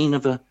at the scene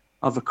of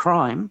a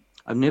crime.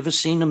 I've never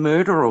seen a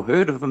murderer or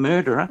heard of a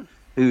murderer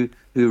who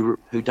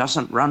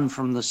doesn't run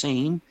from the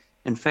scene.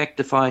 In fact,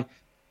 if I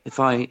if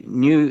I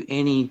knew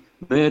any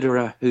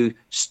murderer who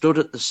stood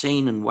at the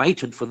scene and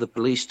waited for the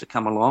police to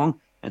come along,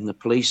 and the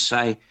police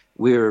say,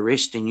 we're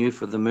arresting you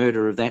for the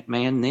murder of that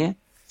man there,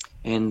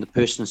 and the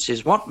person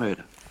says, what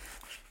murder?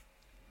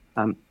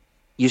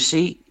 You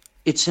see,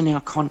 it's in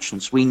our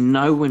conscience. We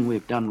know when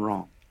we've done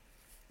wrong.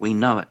 We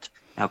know it.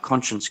 Our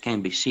conscience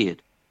can be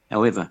seared.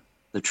 However,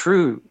 the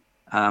true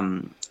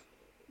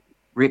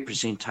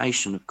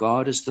representation of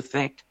God is the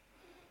fact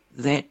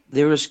that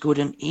there is good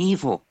and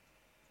evil,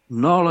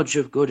 knowledge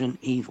of good and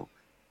evil.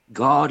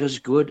 God is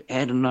good,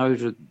 add an O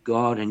to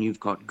God, and you've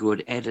got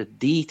good. Add a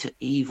D to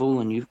evil,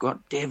 and you've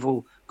got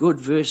devil. Good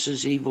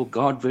versus evil,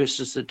 God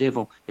versus the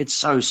devil. It's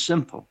so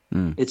simple.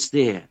 It's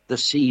there, the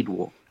seed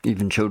war.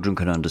 Even children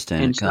can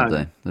understand it, can't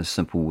they? Those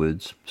simple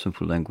words,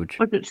 simple language.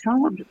 But it's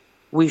hard.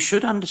 We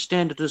should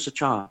understand it as a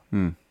child,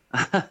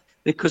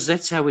 because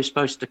that's how we're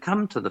supposed to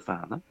come to the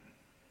Father.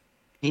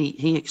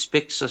 He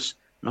expects us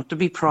not to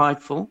be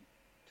prideful,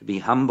 to be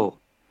humble.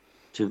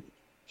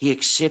 He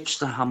accepts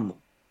the humble.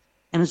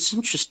 And it's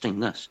interesting,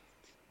 this.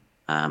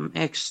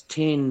 Acts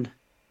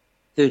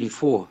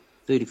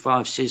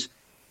 10:34-35 says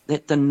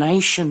that the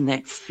nation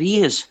that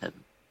fears him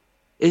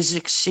is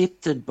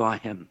accepted by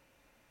him.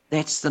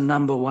 That's the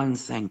number one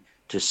thing,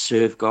 to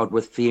serve God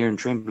with fear and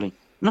trembling.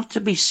 Not to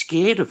be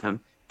scared of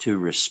him, to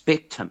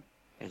respect him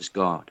as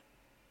God.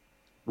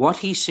 What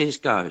he says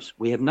goes.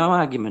 We have no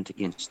argument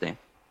against that.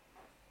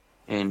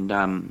 And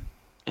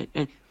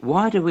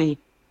why do we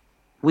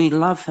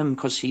love him?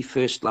 Because he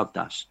first loved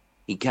us.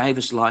 He gave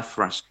his life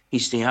for us.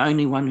 He's the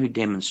only one who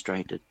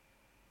demonstrated.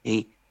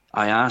 I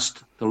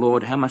asked the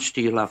Lord, how much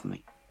do you love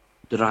me?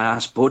 Did I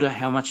ask Buddha,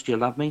 how much do you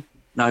love me?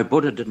 No,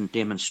 Buddha didn't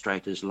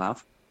demonstrate his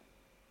love.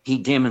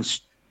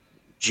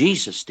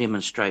 Jesus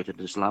demonstrated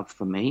his love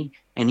for me,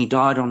 and he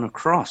died on a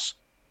cross.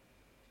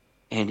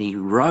 And he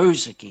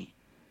rose again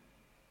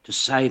to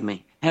save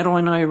me. How do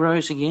I know he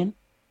rose again?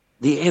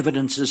 The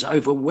evidence is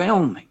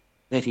overwhelming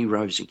that he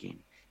rose again.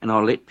 And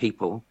I'll let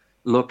people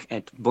look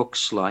at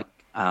books like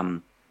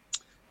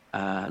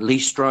Lee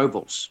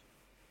Strobel's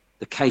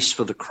The Case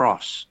for the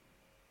Cross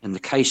and The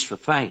Case for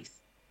Faith.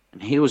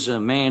 And he was a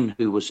man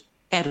who was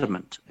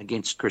adamant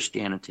against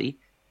Christianity,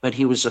 but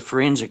he was a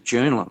forensic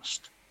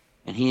journalist.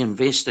 And he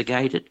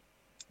investigated,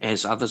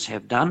 as others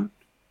have done,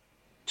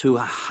 to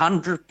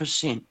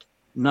 100%.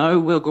 No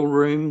wiggle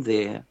room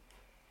there.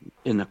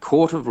 In the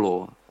court of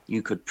law,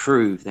 you could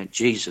prove that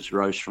Jesus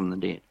rose from the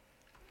dead.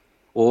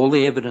 All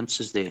the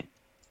evidence is there.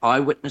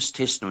 Eyewitness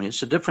testimony.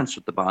 It's the difference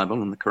with the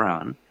Bible and the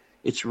Quran.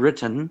 It's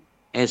written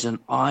as an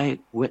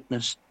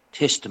eyewitness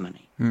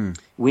testimony.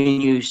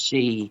 When you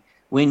see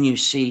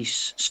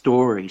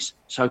stories,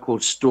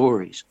 so-called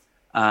stories,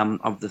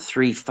 of the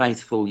three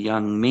faithful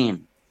young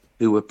men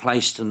who were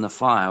placed in the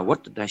fire,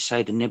 what did they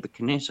say to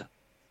Nebuchadnezzar?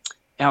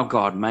 Our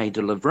God may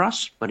deliver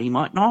us, but he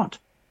might not.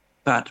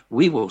 But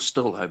we will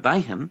still obey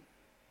him.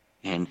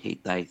 And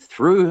they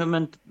threw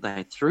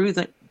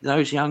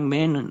those young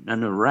men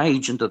in a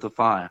rage into the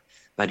fire.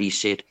 But he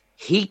said,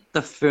 heat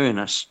the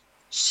furnace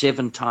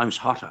 7 times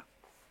hotter.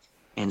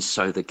 And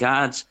so the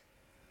guards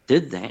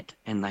did that,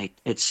 and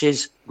it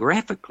says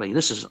graphically,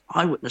 this is an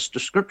eyewitness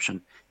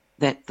description,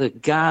 that the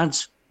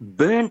guards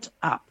burnt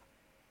up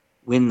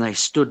when they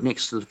stood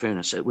next to the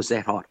furnace. It was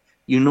that hot.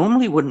 You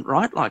normally wouldn't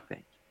write like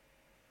that.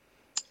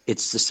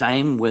 It's the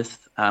same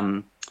with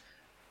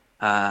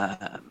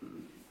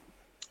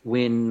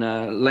when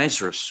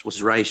Lazarus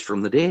was raised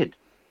from the dead,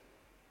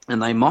 and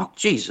they mocked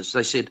Jesus.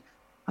 They said,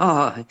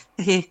 oh,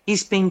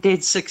 he's been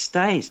dead 6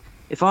 days.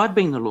 If I'd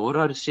been the Lord,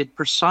 I'd have said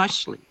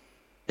precisely.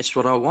 That's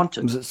what I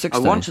wanted. Was it 6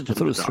 days? I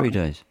thought it was 3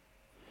 days.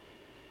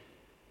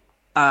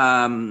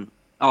 Oh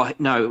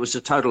no, it was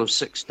a total of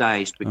 6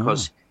 days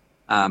because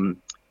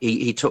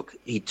he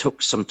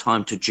took some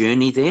time to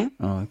journey there.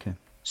 Oh, okay.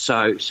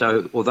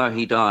 So although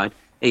he died,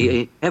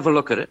 have a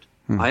look at it.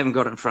 I haven't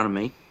got it in front of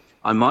me.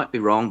 I might be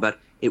wrong, but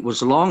it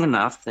was long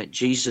enough that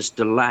Jesus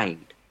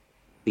delayed,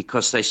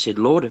 because they said,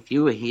 Lord, if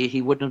you were here,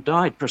 he wouldn't have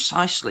died.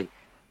 Precisely.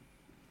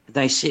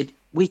 They said,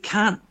 we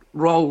can't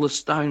roll the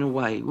stone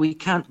away. We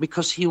can't,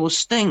 because he will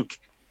stink.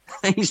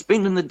 He's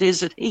been in the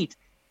desert heat.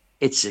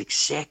 It's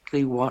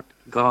exactly what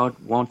God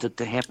wanted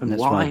to happen.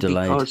 That's why?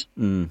 Because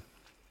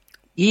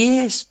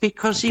yes,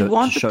 because he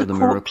wanted the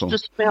corpse to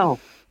smell.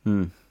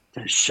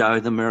 To show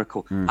the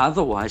miracle.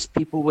 Otherwise,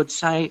 people would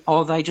say,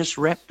 oh, they just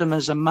wrapped him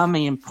as a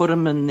mummy and put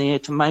him in there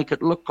to make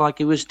it look like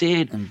he was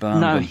dead.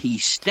 No, he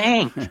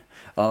stank.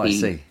 I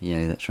see.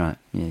 Yeah, that's right.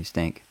 Yeah, he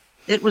stank.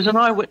 It was an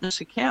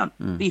eyewitness account.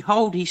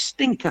 Behold, he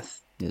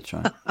stinketh. That's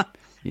right.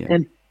 Yeah.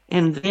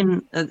 And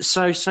then,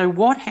 so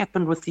what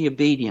happened with the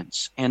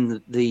obedience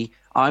and the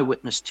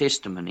eyewitness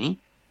testimony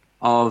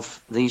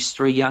of these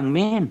 3 young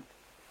men?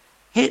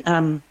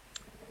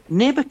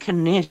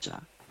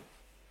 Nebuchadnezzar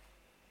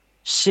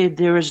said,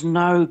 there is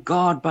no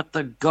God but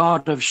the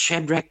God of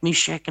Shadrach,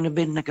 Meshach, and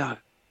Abednego.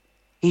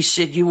 He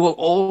said, you will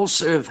all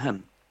serve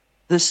him.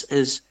 This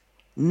is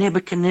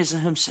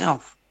Nebuchadnezzar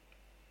himself.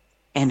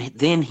 And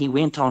then he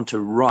went on to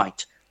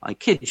write, I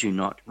kid you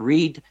not,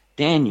 read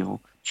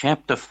Daniel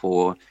chapter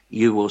 4,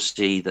 you will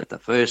see that the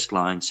first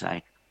line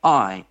say,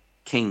 I,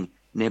 King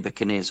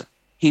Nebuchadnezzar.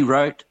 He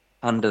wrote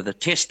under the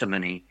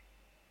testimony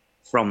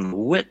from the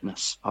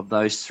witness of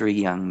those three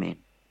young men.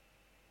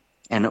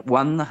 And it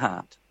won the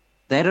heart.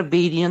 That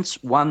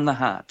obedience won the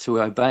heart.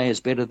 To obey is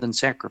better than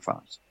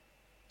sacrifice.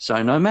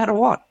 So no matter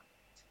what,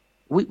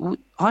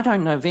 I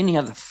don't know of any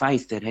other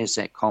faith that has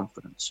that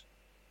confidence.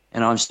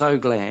 And I'm so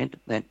glad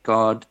that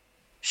God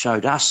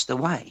showed us the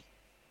way.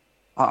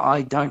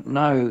 I don't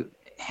know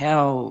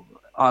how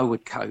I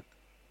would cope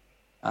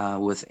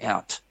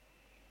without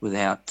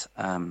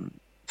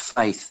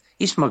faith.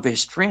 He's my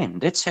best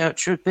friend. That's how it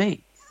should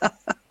be.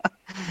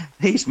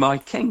 He's my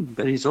king,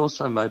 but he's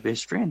also my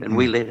best friend. And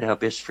we let our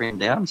best friend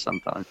down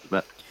sometimes.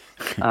 But,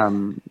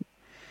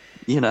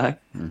 yeah.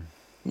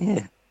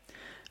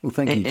 Well,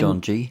 thank you,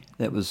 John G.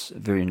 That was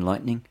very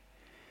enlightening.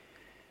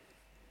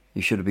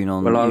 You should have been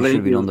on. You should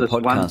have been on the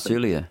podcast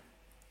earlier.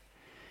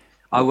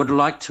 I would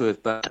like to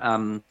have, but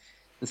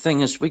the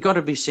thing is, we got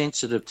to be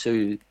sensitive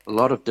to a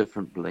lot of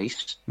different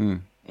beliefs.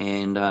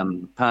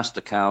 And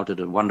Pastor Carl did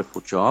a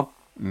wonderful job.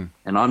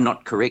 And I'm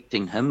not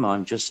correcting him.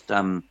 I'm just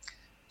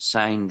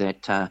saying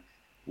that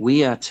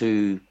we are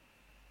to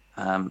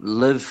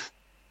live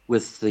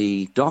with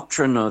the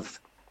doctrine of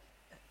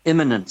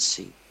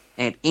imminency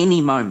at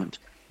any moment.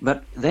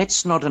 But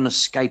that's not an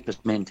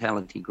escapist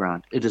mentality,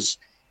 Grant. It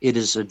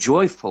is a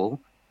joyful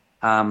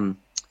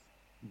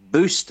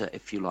booster,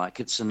 if you like.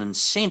 It's an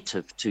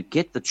incentive to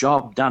get the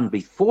job done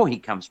before he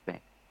comes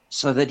back,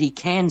 so that he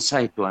can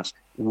say to us,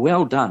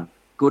 "Well done,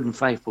 good and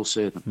faithful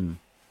servant."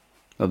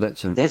 Well,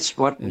 that's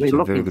what we're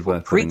looking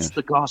for. Preach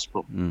the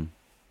gospel.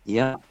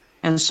 Yeah.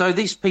 And so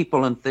these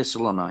people in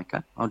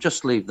Thessalonica, I'll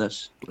just leave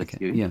this with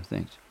you. Yeah,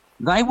 thanks.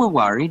 They were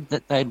worried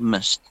that they'd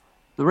missed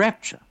the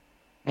rapture.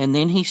 And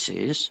then he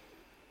says,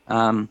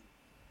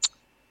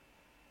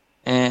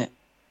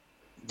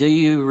 do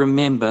you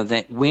remember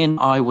that when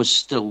I was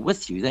still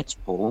with you, that's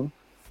Paul,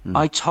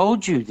 I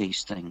told you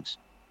these things,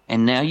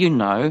 and now you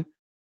know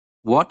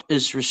what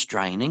is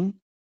restraining,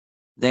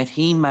 that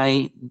he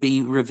may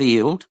be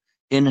revealed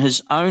in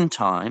his own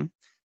time,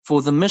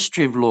 for the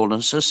mystery of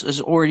lawlessness is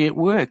already at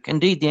work.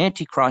 Indeed, the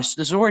Antichrist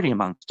is already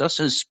amongst us.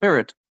 His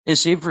spirit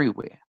is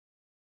everywhere.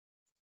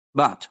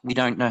 But we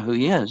don't know who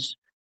he is.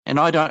 And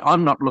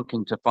I'm not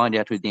looking to find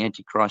out who the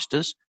Antichrist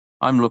is.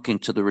 I'm looking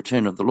to the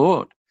return of the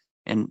Lord,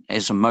 and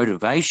as a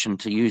motivation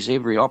to use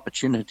every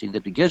opportunity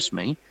that he gives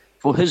me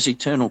for his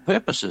eternal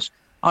purposes.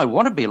 I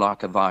want to be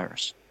like a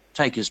virus,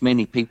 take as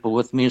many people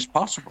with me as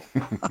possible.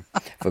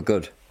 For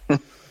good.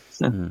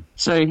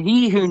 So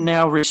he who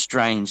now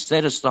restrains,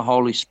 that is the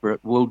Holy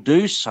Spirit, will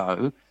do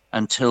so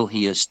until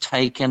he is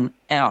taken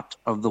out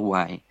of the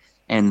way,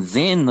 and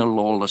then the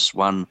lawless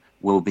one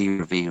will be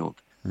revealed.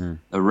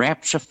 The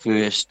rapture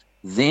first,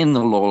 then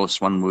the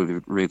lawless one will be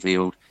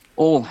revealed.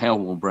 All hell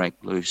will break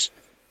loose.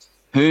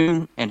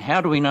 Whom, and how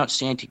do we know it's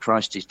the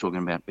Antichrist he's talking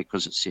about?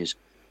 Because it says,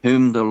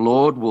 whom the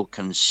Lord will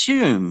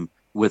consume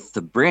with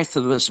the breath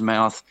of his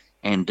mouth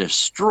and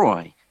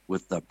destroy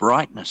with the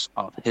brightness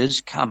of his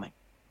coming.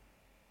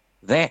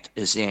 That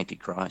is the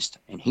Antichrist,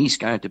 and he's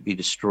going to be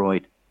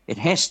destroyed. It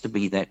has to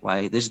be that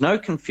way. There's no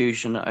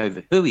confusion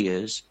over who he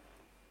is.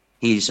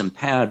 He's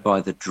empowered by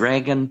the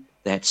dragon,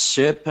 that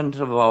serpent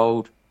of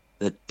old,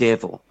 the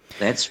devil.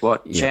 That's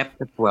what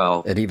chapter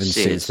 12 It even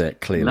says that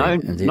clearly. No,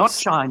 not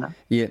China.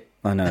 Yeah,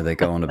 I know they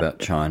go on about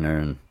China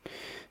and,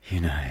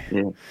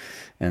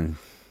 and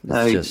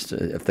it's just,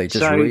 if they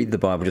just read the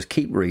Bible, just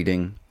keep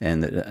reading,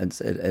 and it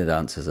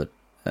answers it.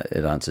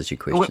 It answers your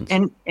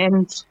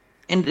questions.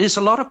 And there's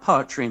a lot of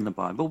poetry in the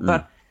Bible,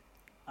 but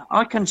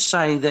I can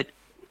say that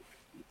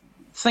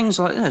things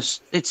like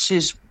this, it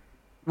says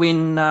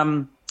when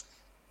the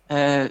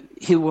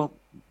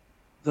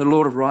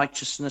Lord of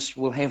righteousness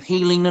will have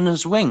healing in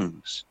his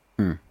wings.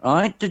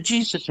 Right? Did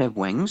Jesus have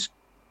wings?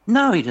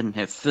 No, he didn't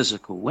have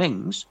physical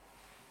wings,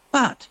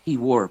 but he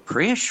wore a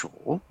prayer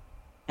shawl,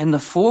 and the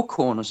four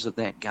corners of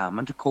that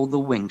garment are called the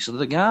wings of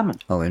the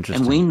garment. Oh,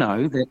 interesting. And we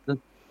know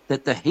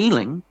that the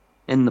healing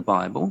in the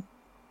Bible,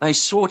 they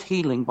sought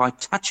healing by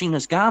touching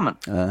his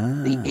garment,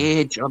 the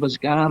edge of his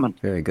garment.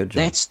 Very good,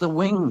 John. That's the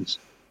wings,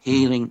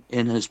 healing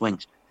in his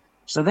wings.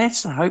 So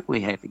that's the hope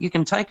we have. You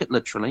can take it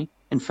literally.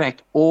 In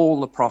fact, all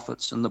the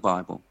prophets in the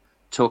Bible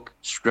took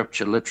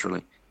Scripture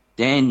literally.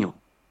 Daniel,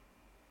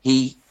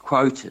 he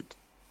quoted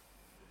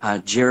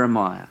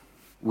Jeremiah.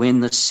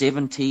 When the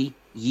 70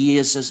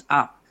 years is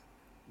up,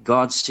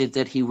 God said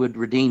that he would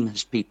redeem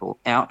his people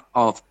out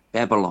of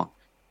Babylon.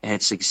 And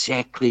it's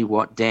exactly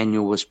what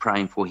Daniel was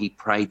praying for. He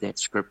prayed that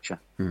Scripture.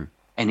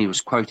 And he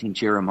was quoting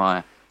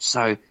Jeremiah.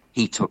 So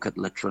he took it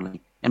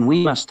literally. And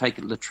we must take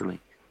it literally.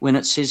 When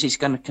it says he's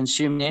going to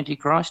consume the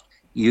Antichrist,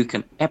 you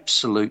can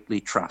absolutely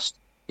trust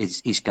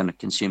he's going to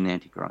consume the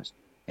Antichrist.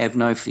 Have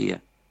no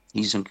fear.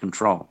 He's in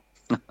control.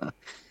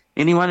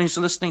 Anyone who's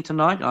listening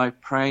tonight, I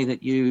pray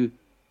that you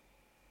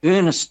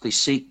earnestly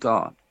seek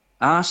God.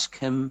 Ask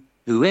him,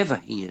 whoever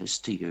he is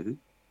to you,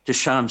 to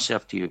show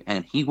himself to you,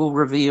 and he will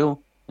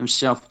reveal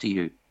himself to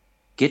you.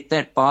 Get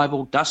that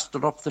Bible, dust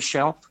it off the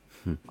shelf.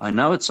 I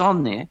know it's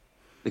on there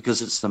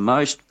because it's the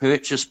most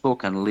purchased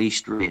book and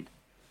least read.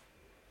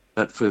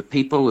 But for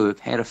people who have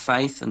had a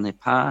faith in their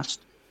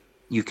past,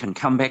 you can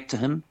come back to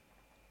him.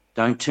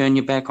 Don't turn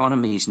your back on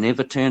him. He's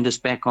never turned his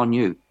back on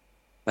you.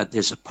 But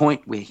there's a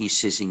point where he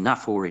says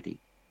enough already.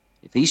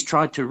 If he's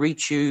tried to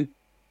reach you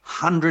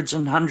hundreds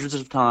and hundreds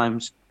of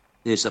times,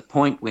 there's a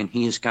point when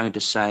he is going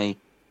to say,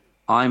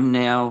 I'm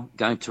now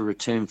going to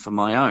return for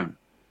my own.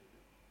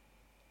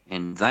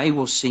 And they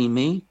will see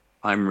me.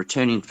 I'm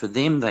returning for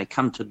them. They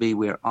come to be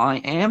where I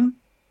am.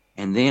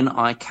 And then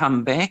I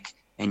come back.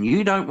 And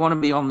you don't want to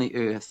be on the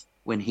earth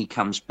when he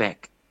comes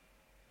back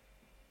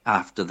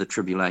after the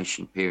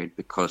tribulation period,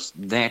 because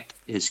that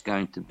is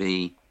going to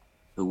be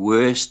the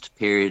worst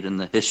period in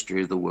the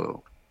history of the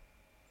world.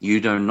 You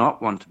do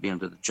not want to be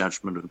under the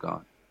judgment of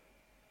God.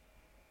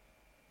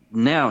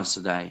 Now is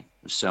the day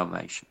of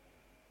salvation.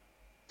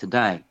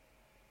 Today.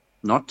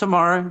 Not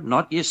tomorrow,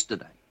 not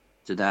yesterday.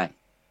 Today.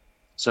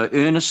 So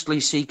earnestly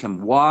seek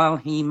him while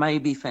he may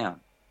be found.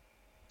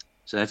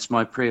 So that's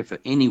my prayer for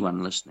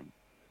anyone listening.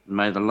 And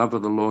may the love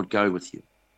of the Lord go with you.